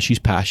she has, she's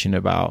passionate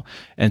about.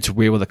 And so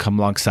we're able to come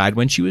alongside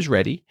when she was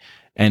ready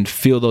and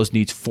feel those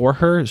needs for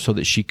her so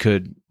that she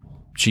could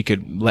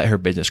let her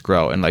business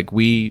grow. And like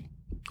we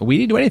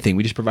didn't do anything.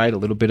 We just provided a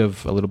little bit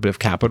of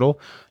capital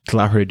to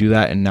allow her to do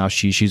that. And now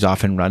she's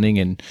off and running,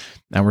 and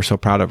we're so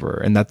proud of her.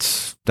 And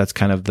that's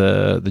kind of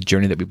the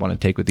journey that we want to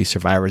take with these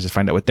survivors, is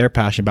find out what they're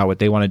passionate about, what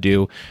they want to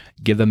do,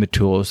 give them the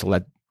tools to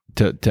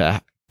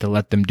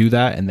let them do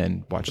that, and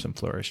then watch them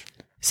flourish.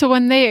 So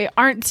when they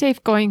aren't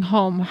safe going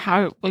home,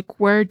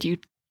 where do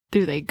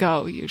they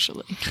go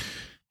usually?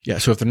 Yeah,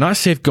 so if they're not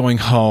safe going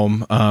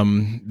home,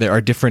 there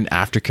are different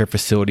aftercare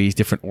facilities,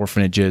 different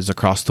orphanages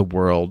across the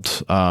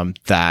world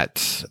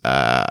that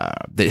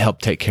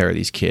help take care of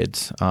these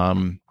kids.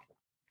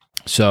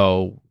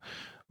 So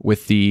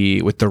with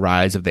the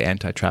rise of the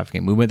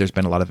anti-trafficking movement, there's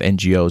been a lot of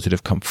NGOs that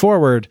have come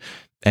forward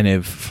and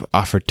have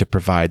offered to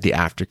provide the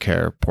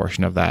aftercare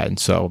portion of that. And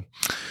so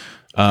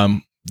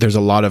there's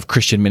a lot of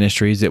Christian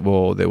ministries that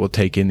will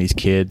take in these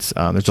kids.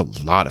 There's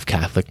a lot of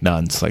Catholic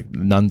nuns. Like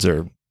nuns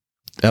are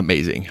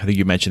amazing. I think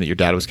you mentioned that your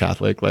dad was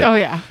Catholic. Like, oh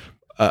yeah.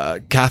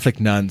 Catholic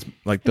nuns,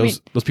 like those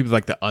people,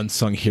 like the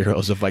unsung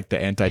heroes of like the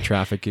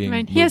anti-trafficking. I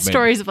mean, he has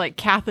stories of like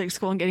Catholic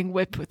school and getting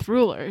whipped with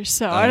rulers.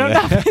 So I don't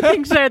know if he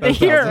thinks they're the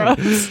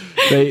heroes.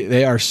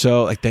 They are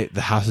so like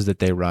the houses that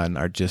they run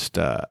are just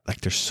like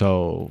they're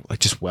so like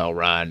just well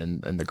run,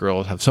 and the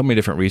girls have so many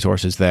different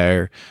resources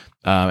there.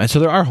 And so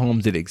there are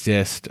homes that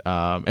exist,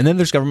 and then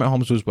there's government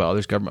homes as well.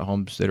 There's government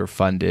homes that are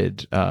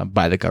funded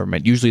by the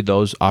government. Usually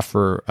those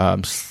offer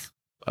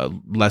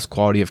less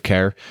quality of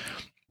care.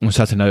 So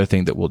that's another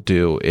thing that we'll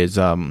do is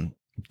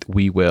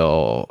we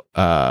will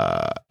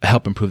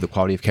help improve the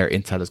quality of care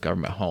inside those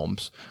government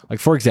homes. Like,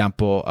 for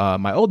example,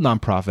 my old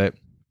nonprofit,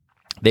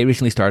 they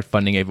recently started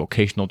funding a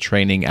vocational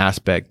training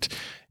aspect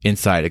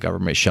inside a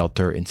government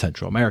shelter in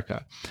Central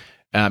America.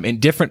 If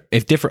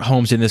different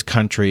homes in this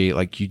country,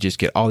 like, you just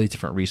get all these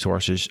different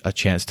resources, a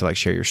chance to like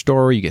share your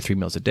story. You get 3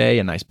 meals a day,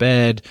 a nice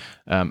bed,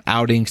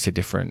 outings to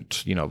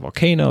different,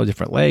 volcanoes,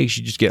 different lakes.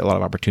 You just get a lot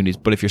of opportunities.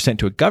 But if you're sent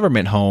to a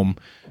government home,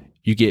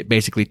 you get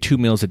basically 2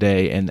 meals a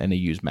day and a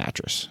used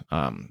mattress.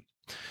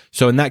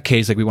 So in that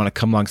case, like, we want to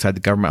come alongside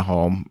the government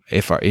home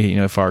if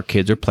our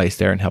kids are placed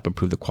there and help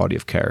improve the quality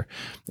of care.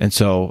 And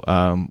so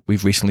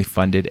we've recently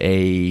funded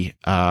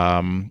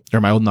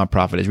my old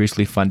nonprofit has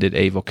recently funded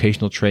a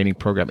vocational training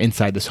program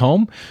inside this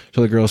home,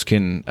 so the girls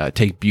can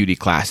take beauty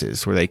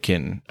classes where they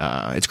can.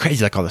 It's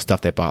crazy, like all the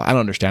stuff they bought. I don't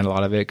understand a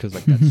lot of it because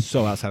like that's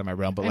so outside of my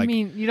realm. But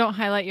you don't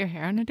highlight your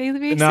hair on a daily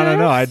basis.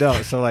 No, I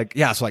don't. So like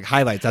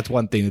highlights. That's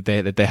one thing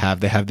that they have.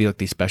 They have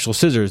these special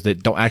scissors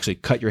that don't actually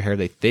cut your hair;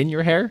 they thin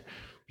your hair.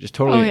 Just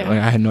totally,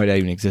 I had no idea it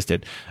even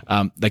existed.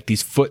 Like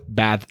these foot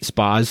bath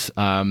spas.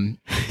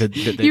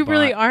 That you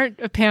really aren't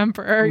a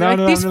pamperer.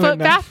 These foot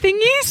bath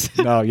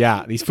thingies. No,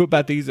 yeah, these foot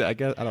bath things. I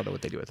guess I don't know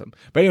what they do with them.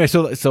 But anyway,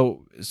 so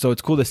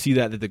it's cool to see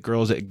that the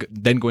girls that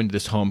then go into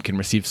this home can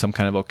receive some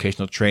kind of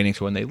vocational training.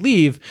 So when they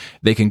leave,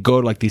 they can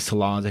go to like these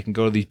salons, they can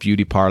go to these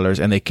beauty parlors,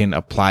 and they can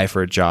apply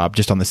for a job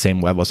just on the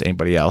same level as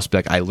anybody else. Be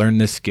like, I learned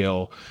this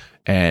skill,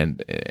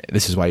 and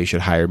this is why you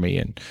should hire me.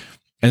 And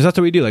that's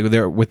what we do. Like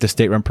with the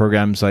state-run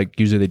programs, like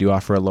usually they do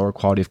offer a lower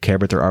quality of care,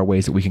 but there are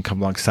ways that we can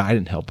come alongside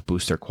and help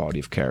boost their quality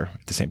of care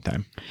at the same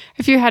time.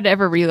 If you had to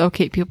ever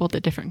relocate people to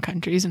different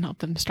countries and help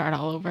them start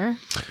all over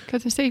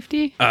because of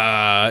safety?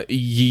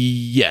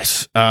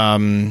 Yes.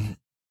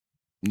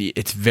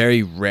 It's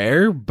very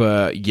rare,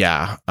 but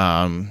yeah.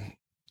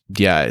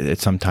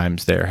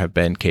 Sometimes there have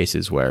been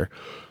cases where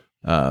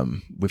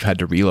we've had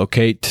to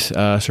relocate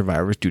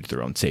survivors due to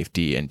their own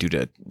safety and due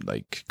to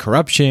like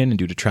corruption and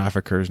due to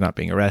traffickers not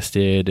being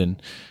arrested.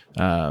 And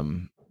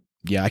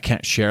I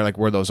can't share like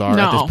where those are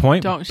at this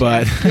point. Don't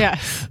but share.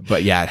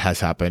 but yeah, it has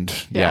happened.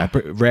 Yeah,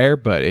 rare,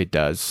 but it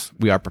does.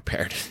 We are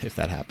prepared if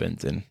that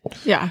happens. And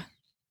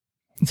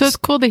so it's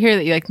cool to hear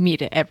that you like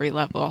meet at every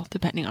level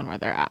depending on where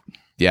they're at.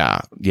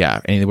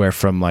 Yeah. Anywhere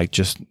from like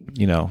just,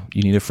 you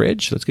need a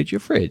fridge, let's get you a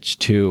fridge,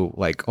 to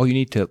like, oh, you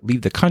need to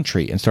leave the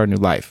country and start a new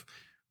life.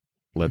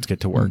 Let's get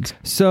to work.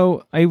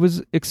 So I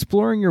was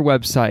exploring your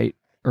website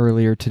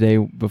earlier today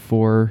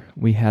before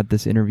we had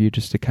this interview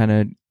just to kind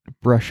of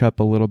brush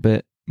up a little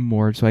bit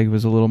more, so I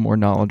was a little more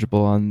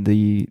knowledgeable on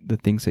the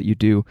things that you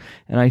do.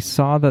 And I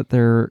saw that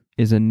there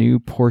is a new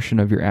portion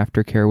of your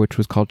aftercare which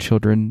was called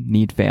Children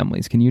Need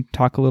Families. Can you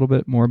talk a little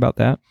bit more about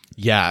that?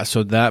 Yeah,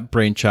 so that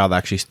brainchild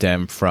actually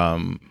stemmed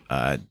from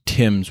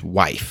Tim's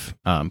wife,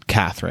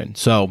 Catherine.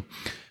 So...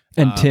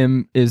 And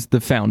Tim is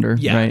the founder,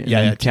 right?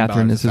 Yeah.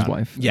 Catherine is his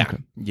wife. Yeah, okay.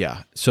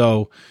 Yeah.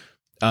 So,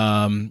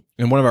 in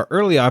one of our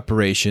early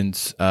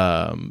operations,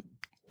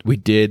 we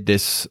did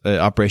this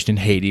operation in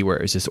Haiti where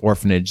it was this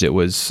orphanage. It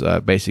was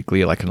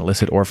basically like an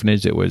illicit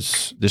orphanage. It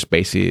was just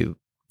basically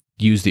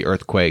use the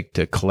earthquake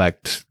to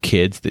collect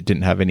kids that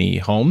didn't have any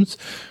homes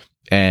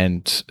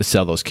and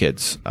sell those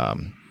kids.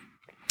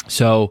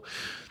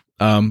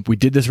 We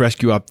did this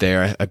rescue up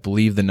there. I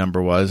believe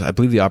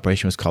the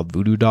operation was called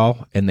Voodoo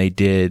Doll, and they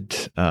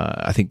did,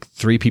 I think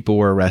 3 people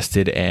were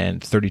arrested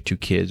and 32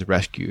 kids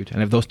rescued.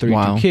 And of those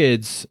 32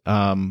 kids,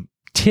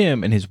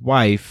 Tim and his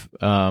wife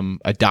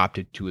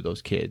adopted 2 of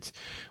those kids,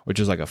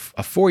 which was like a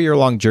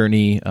 4-year-long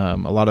journey. A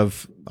lot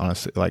of,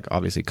 honestly, like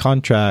obviously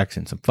contracts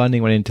and some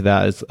funding went into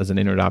that as an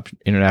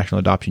international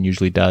adoption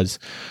usually does.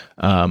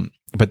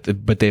 But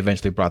they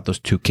eventually brought those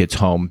 2 kids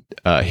home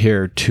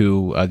here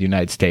to the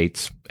United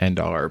States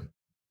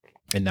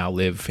and now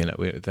live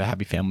with a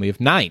happy family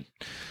of 9.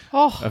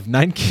 Of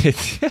 9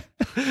 kids.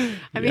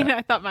 I mean,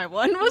 I thought my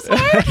one was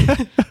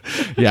hard.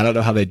 Yeah, I don't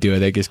know how they do it.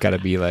 They just got to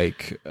be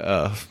like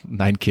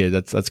 9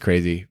 kids. That's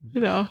crazy.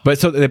 But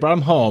so they brought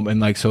them home, and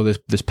like so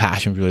this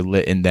passion really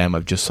lit in them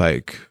of just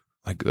like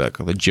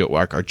legit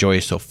work. Our joy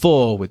is so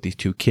full with these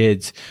 2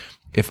 kids.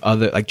 If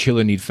other like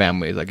children need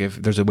families, like if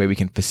there's a way we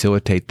can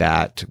facilitate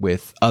that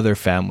with other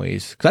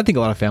families, because I think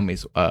a lot of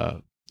families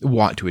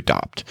want to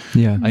adopt.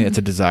 Yeah, I think it's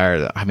a desire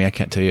that, I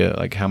can't tell you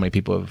like how many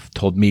people have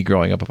told me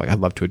growing up of like, I'd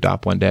love to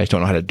adopt one day. I just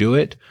don't know how to do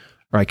it,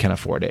 or I can't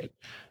afford it.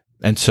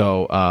 And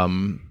so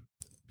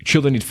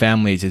Children Need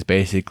Families is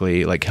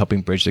basically like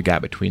helping bridge the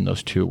gap between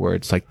those two, where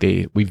it's like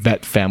we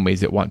vet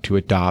families that want to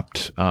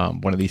adopt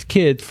one of these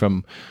kids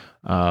from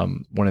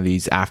one of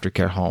these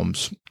aftercare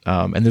homes.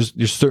 And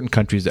there's certain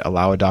countries that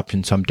allow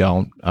adoption, some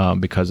don't,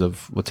 because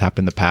of what's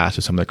happened in the past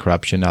with some of the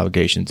corruption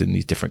allegations in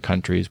these different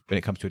countries when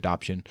it comes to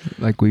adoption.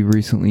 Like we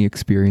recently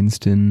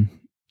experienced in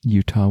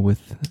Utah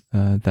with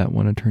that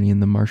one attorney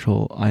in the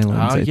Marshall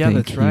Islands. I think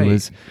that's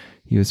right.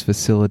 he was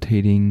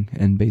facilitating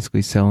and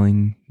basically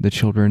selling the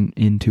children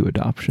into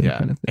adoption. Yeah.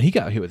 Kind of thing. And he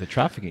got hit with a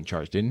trafficking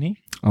charge, didn't he?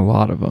 A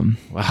lot of them.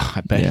 Wow,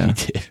 I bet Yeah. he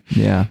did.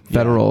 Yeah,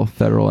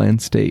 federal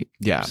and state.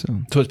 Yeah.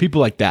 So So it's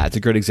people like that. It's a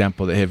great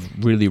example that have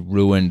really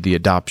ruined the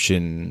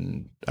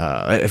adoption.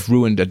 Have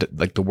ruined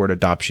like the word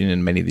adoption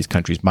in many of these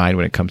countries' mind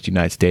when it comes to the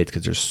United States,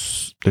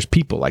 because there's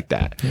people like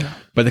that. Yeah.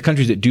 But the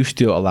countries that do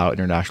still allow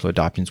international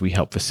adoptions, we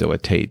help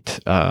facilitate.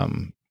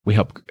 We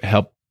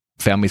help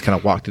families kind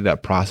of walk through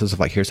that process of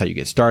like, here's how you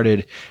get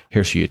started.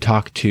 Here's who you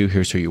talk to.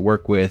 Here's who you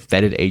work with.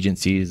 Vetted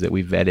agencies that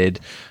we vetted.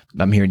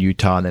 I'm here in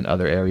Utah and then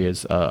other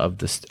areas of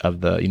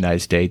the United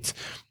States.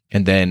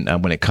 And then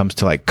when it comes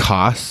to like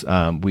costs,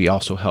 we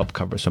also help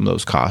cover some of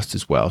those costs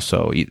as well.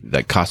 So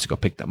the cost to go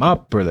pick them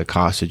up, or the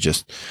cost to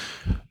just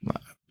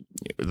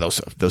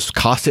those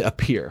costs that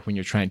appear when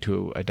you're trying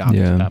to adopt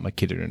a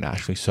kid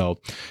internationally. So,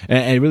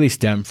 and it really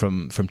stemmed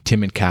from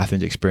Tim and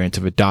Catherine's experience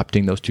of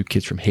adopting those two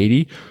kids from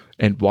Haiti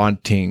and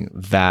wanting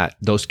that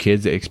those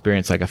kids that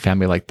experience like a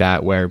family like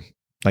that, where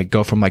like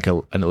go from like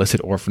an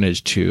illicit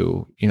orphanage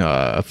to, you know,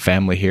 a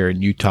family here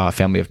in Utah, a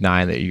family of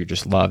 9 that you're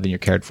just loved and you're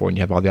cared for and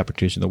you have all the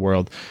opportunities in the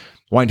world,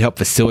 wanting to help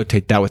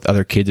facilitate that with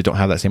other kids that don't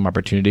have that same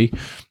opportunity.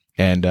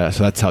 And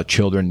so that's how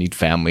Children Need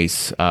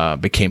Families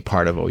became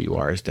part of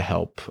OUR, is to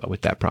help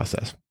with that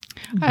process.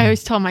 I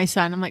always tell my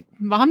son, I'm like,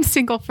 Mom's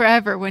single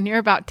forever. When you're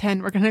about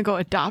 10, we're going to go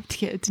adopt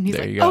kids. And he's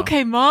There you like, go.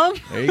 okay, Mom.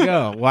 There you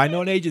go. Well, I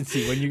know an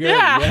agency when you get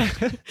Yeah.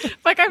 ready.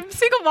 Like, I'm a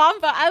single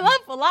mom, but I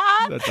love a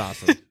lot. That's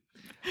awesome.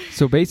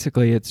 So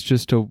basically, it's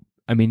just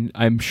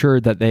I'm sure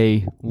that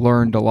they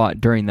learned a lot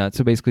during that.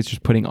 So basically, it's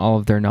just putting all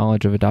of their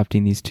knowledge of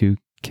adopting these two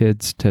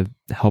kids to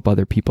help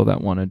other people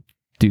that want to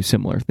do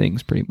similar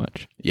things, pretty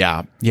much.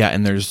 Yeah. Yeah.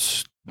 And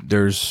there's,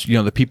 you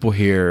know, the people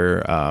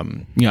here,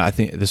 you know, I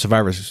think the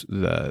survivors,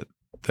 the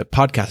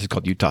podcast is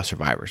called Utah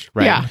Survivors,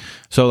 right? Yeah.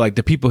 So like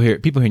the people here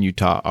in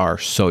Utah are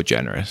so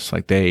generous.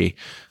 Like I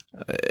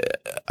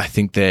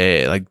think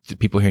the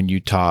people here in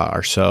Utah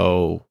are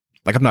so,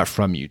 like, I'm not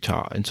from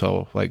Utah. And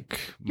so like,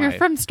 You're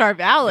from Star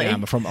Valley. Yeah,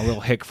 I'm from a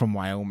little hick from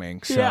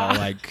Wyoming. So Yeah.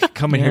 like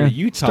coming here to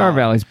Utah. Star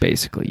Valley's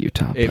basically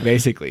Utah. It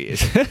basically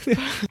is.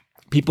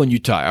 People in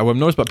Utah, what I've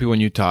noticed about people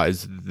in Utah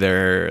is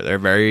they're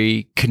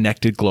very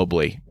connected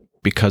globally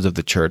because of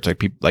the church.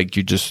 Like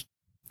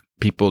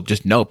people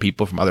just know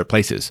people from other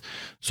places.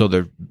 So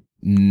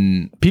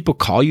people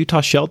call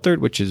Utah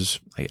sheltered, which is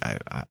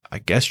I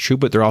guess true,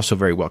 but they're also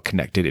very well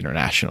connected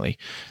internationally,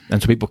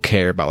 and so people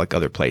care about like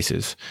other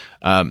places.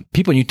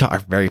 People in Utah are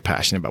very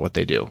passionate about what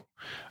they do.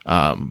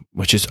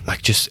 Which is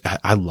like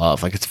I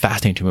love, like, it's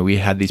fascinating to me. We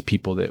had these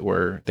people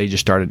they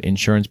just started an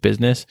insurance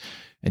business.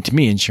 And to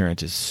me,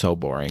 insurance is so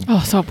boring.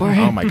 Oh, so boring.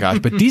 Oh my gosh.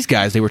 But these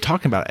guys, they were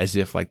talking about it as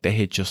if like they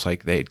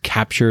had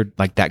captured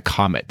like that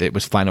comet that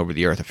was flying over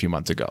the earth a few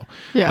months ago.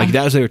 Yeah. Like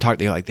that was, they were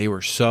talking, they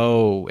were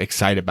so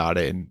excited about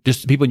it. And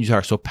just people in Utah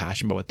are so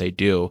passionate about what they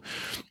do.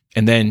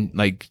 And then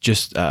like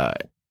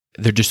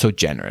they're just so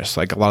generous.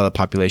 Like a lot of the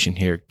population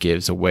here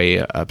gives away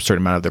a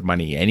certain amount of their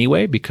money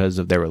anyway because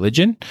of their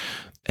religion.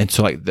 And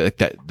so like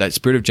that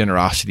spirit of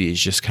generosity is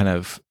just kind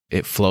of,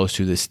 it flows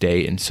through the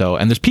state. And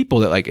there's people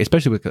that like,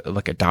 especially with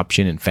like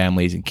adoption and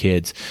families and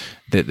kids,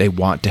 that they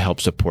want to help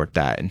support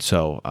that. And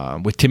so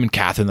with Tim and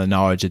Catherine, the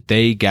knowledge that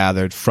they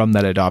gathered from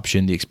that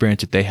adoption, the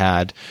experience that they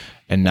had,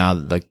 and now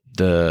like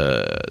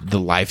the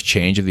life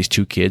change of these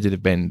two kids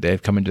that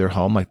they've come into their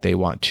home, like they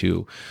want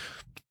to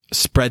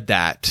spread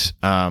that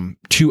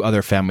to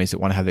other families that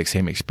want to have the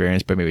same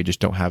experience, but maybe just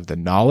don't have the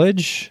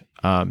knowledge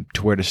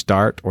to where to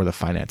start or the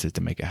finances to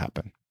make it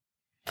happen.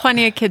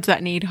 Plenty of kids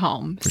that need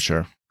homes. For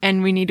sure.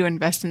 And we need to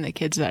invest in the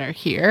kids that are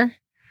here,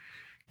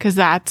 because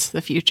that's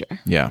the future.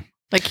 Yeah.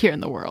 Like here in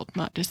the world,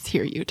 not just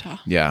here, Utah.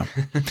 Yeah.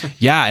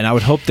 Yeah. And I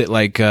would hope that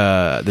like,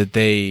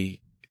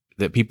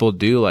 that people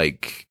do,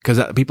 like, because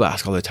people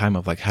ask all the time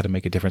of like how to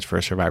make a difference for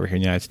a survivor here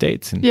in the United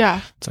States. And yeah.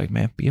 It's like,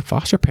 man, be a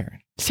foster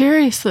parent.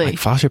 Seriously. Like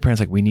foster parents,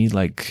 like we need,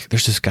 like,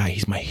 there's this guy,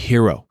 he's my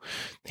hero.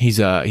 He's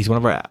one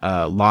of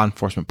our law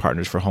enforcement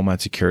partners for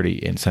Homeland Security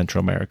in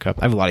Central America.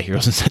 I have a lot of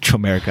heroes in Central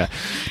America.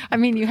 I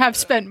mean, you have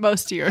spent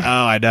most of your Oh,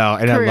 I know.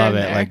 And I love it.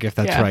 there. Like if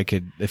that's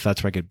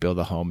where I could build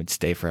a home and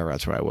stay forever,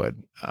 that's where I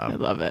would. I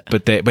love it.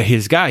 But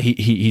his guy,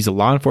 he's a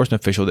law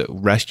enforcement official that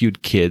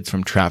rescued kids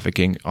from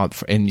trafficking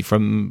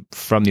from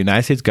the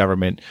United States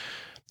government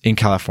in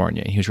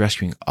California. And he was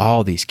rescuing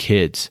all these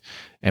kids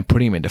and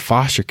putting them into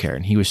foster care.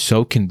 And he was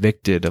so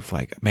convicted of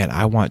like, man,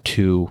 I want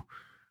to,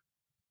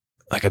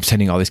 like, I'm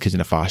sending all these kids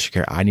into foster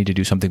care. I need to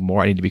do something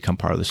more. I need to become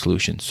part of the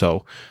solution.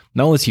 So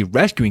not only is he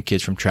rescuing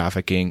kids from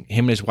trafficking,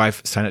 him and his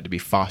wife signed up to be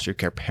foster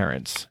care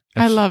parents.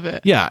 I love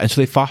it. Yeah. And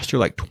so they foster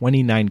like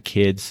 29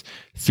 kids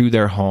through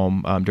their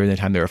home during the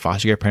time they were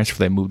foster care parents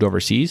before they moved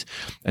overseas.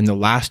 And the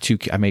last two,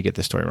 I may get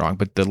this story wrong,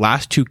 but the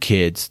last two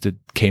kids that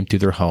came through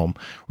their home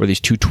were these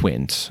two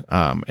twins.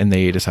 And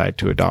they decided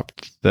to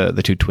adopt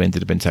the two twins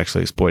that had been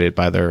sexually exploited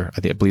by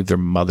I believe their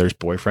mother's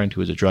boyfriend, who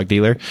was a drug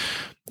dealer.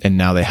 And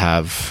now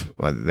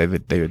they've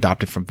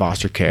adopted from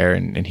foster care,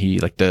 and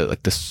he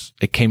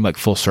it came like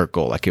full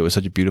circle. Like it was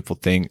such a beautiful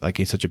thing. Like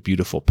he's such a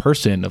beautiful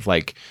person of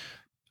like,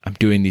 I'm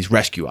doing these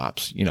rescue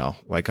ops,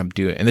 like I'm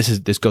doing, and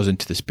this goes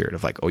into the spirit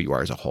of like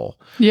OUR as a whole.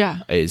 Yeah.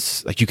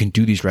 Is like you can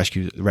do these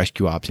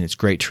rescue ops, and it's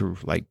great to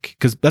like,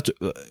 cause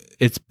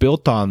it's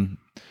built on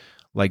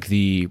like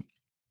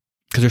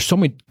because there's so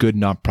many good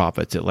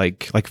nonprofits that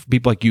like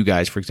people like you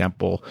guys, for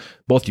example,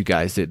 both you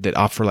guys that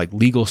offer like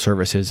legal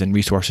services and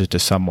resources to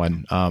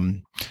someone,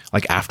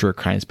 like after a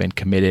crime's been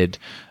committed.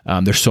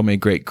 There's so many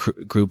great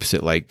groups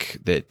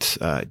that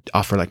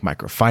offer like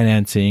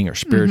microfinancing or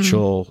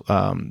spiritual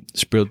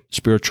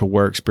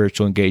work,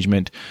 spiritual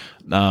engagement.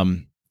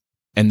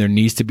 And there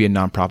needs to be a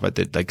nonprofit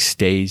that like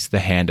stays the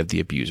hand of the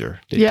abuser,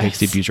 that takes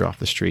the abuser off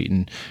the street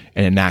and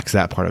enacts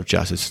that part of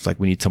justice. It's like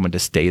we need someone to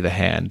stay the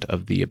hand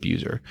of the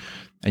abuser.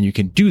 And you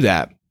can do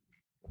that,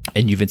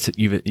 and you've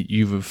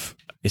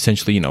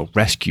essentially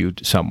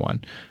rescued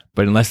someone.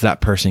 But unless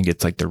that person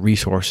gets like the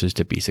resources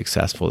to be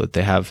successful, that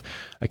they have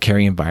a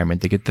caring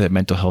environment, they get the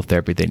mental health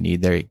therapy they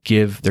need, they're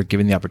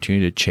given the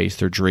opportunity to chase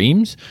their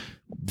dreams,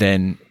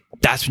 then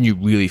that's when you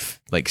really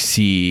like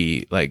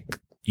see like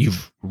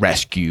you've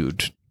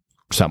rescued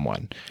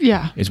someone.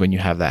 Yeah, is when you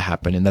have that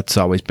happen, and that's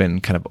always been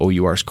kind of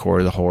OUR's core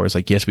of the horror. Is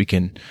like, yes, we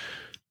can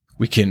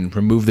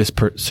remove this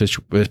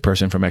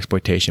person from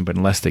exploitation, but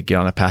unless they get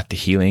on a path to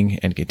healing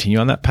and continue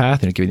on that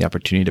path and given the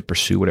opportunity to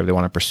pursue whatever they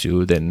want to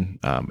pursue, then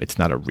it's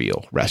not a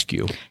real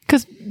rescue.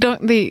 Because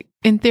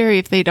in theory,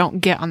 if they don't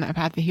get on that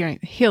path to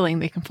healing,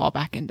 they can fall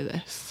back into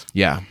this.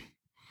 Yeah,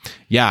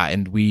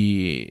 and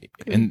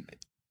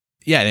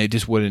it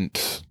just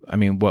wouldn't. I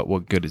mean,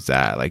 what good is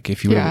that? Like,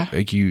 if you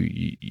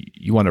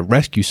you want to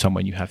rescue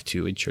someone, you have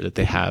to ensure that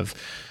they have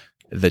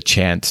the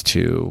chance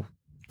to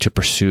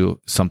pursue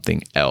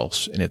something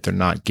else. And if they're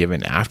not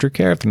given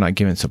aftercare, if they're not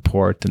given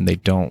support, then they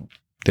don't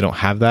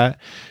have that.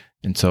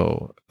 And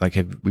so like,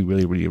 have we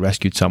really, really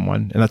rescued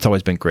someone? And that's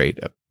always been great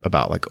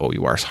about like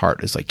OUR's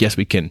heart is like, yes,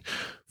 we can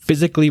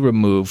physically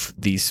remove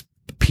these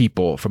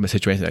people from a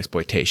situation of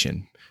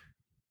exploitation,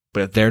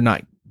 but if they're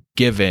not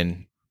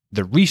given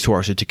the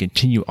resources to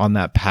continue on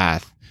that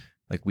path,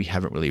 like we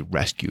haven't really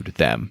rescued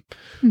them.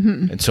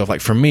 Mm-hmm. And so like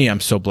for me, I'm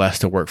so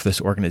blessed to work for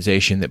this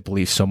organization that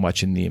believes so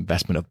much in the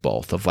investment of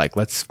both, of like,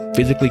 let's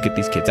physically get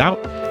these kids out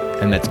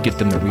and let's get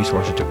them the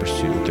resources to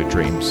pursue their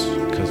dreams,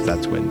 because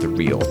that's when the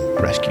real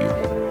rescue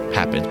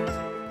happens.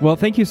 Well,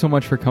 thank you so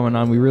much for coming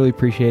on. We really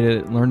appreciate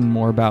it. Learning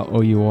more about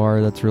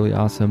OUR, that's really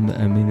awesome.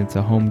 I mean, it's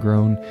a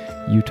homegrown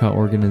Utah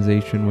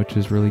organization, which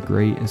is really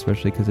great,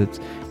 especially because it's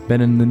been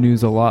in the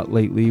news a lot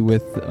lately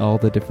with all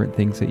the different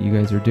things that you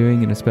guys are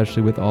doing, and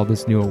especially with all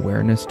this new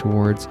awareness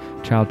towards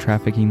child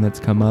trafficking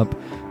that's come up.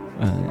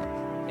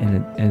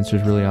 And it's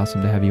just really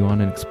awesome to have you on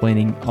and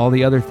explaining all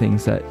the other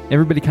things that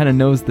everybody kind of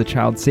knows the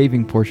child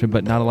saving portion,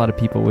 but not a lot of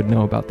people would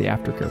know about the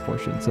aftercare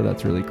portion. So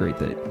that's really great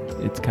that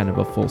it's kind of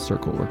a full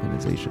circle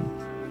organization.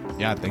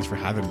 Yeah, thanks for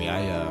having me.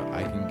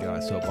 I can get on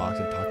a soapbox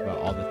and talk about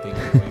all the things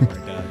that OUR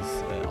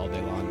does all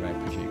day long, but I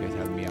appreciate you guys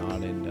having me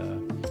on, and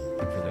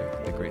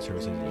for the great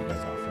services that you guys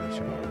offer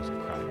survivors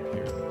of crime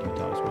here in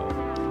Utah as well.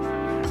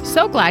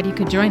 So glad you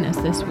could join us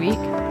this week.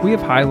 We have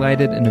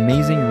highlighted an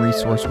amazing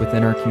resource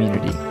within our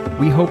community.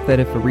 We hope that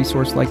if a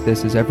resource like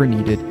this is ever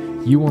needed,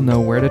 you will know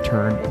where to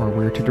turn or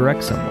where to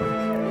direct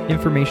someone.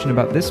 Information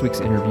about this week's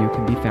interview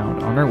can be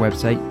found on our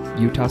website,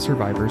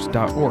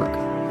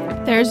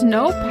 utahsurvivors.org. There's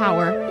no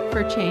power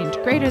for change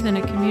greater than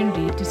a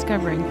community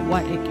discovering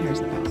what it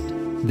cares about.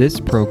 This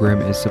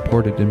program is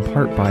supported in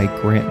part by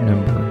grant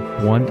number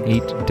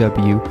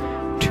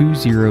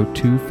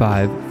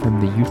 18W2025 from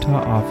the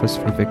Utah Office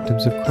for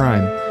Victims of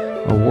Crime,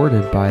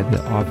 awarded by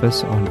the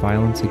Office on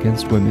Violence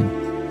Against Women.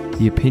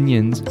 The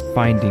opinions,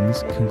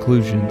 findings,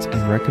 conclusions,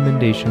 and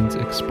recommendations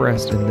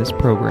expressed in this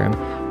program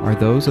are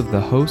those of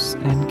the hosts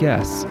and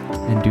guests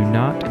and do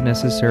not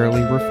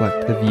necessarily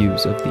reflect the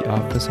views of the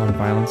Office on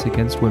Violence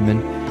Against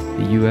Women,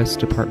 the U.S.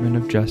 Department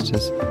of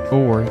Justice,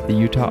 or the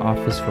Utah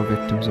Office for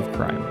Victims of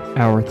Crime.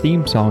 Our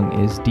theme song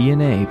is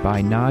DNA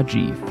by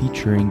Najee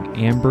featuring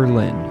Amber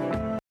Lynn.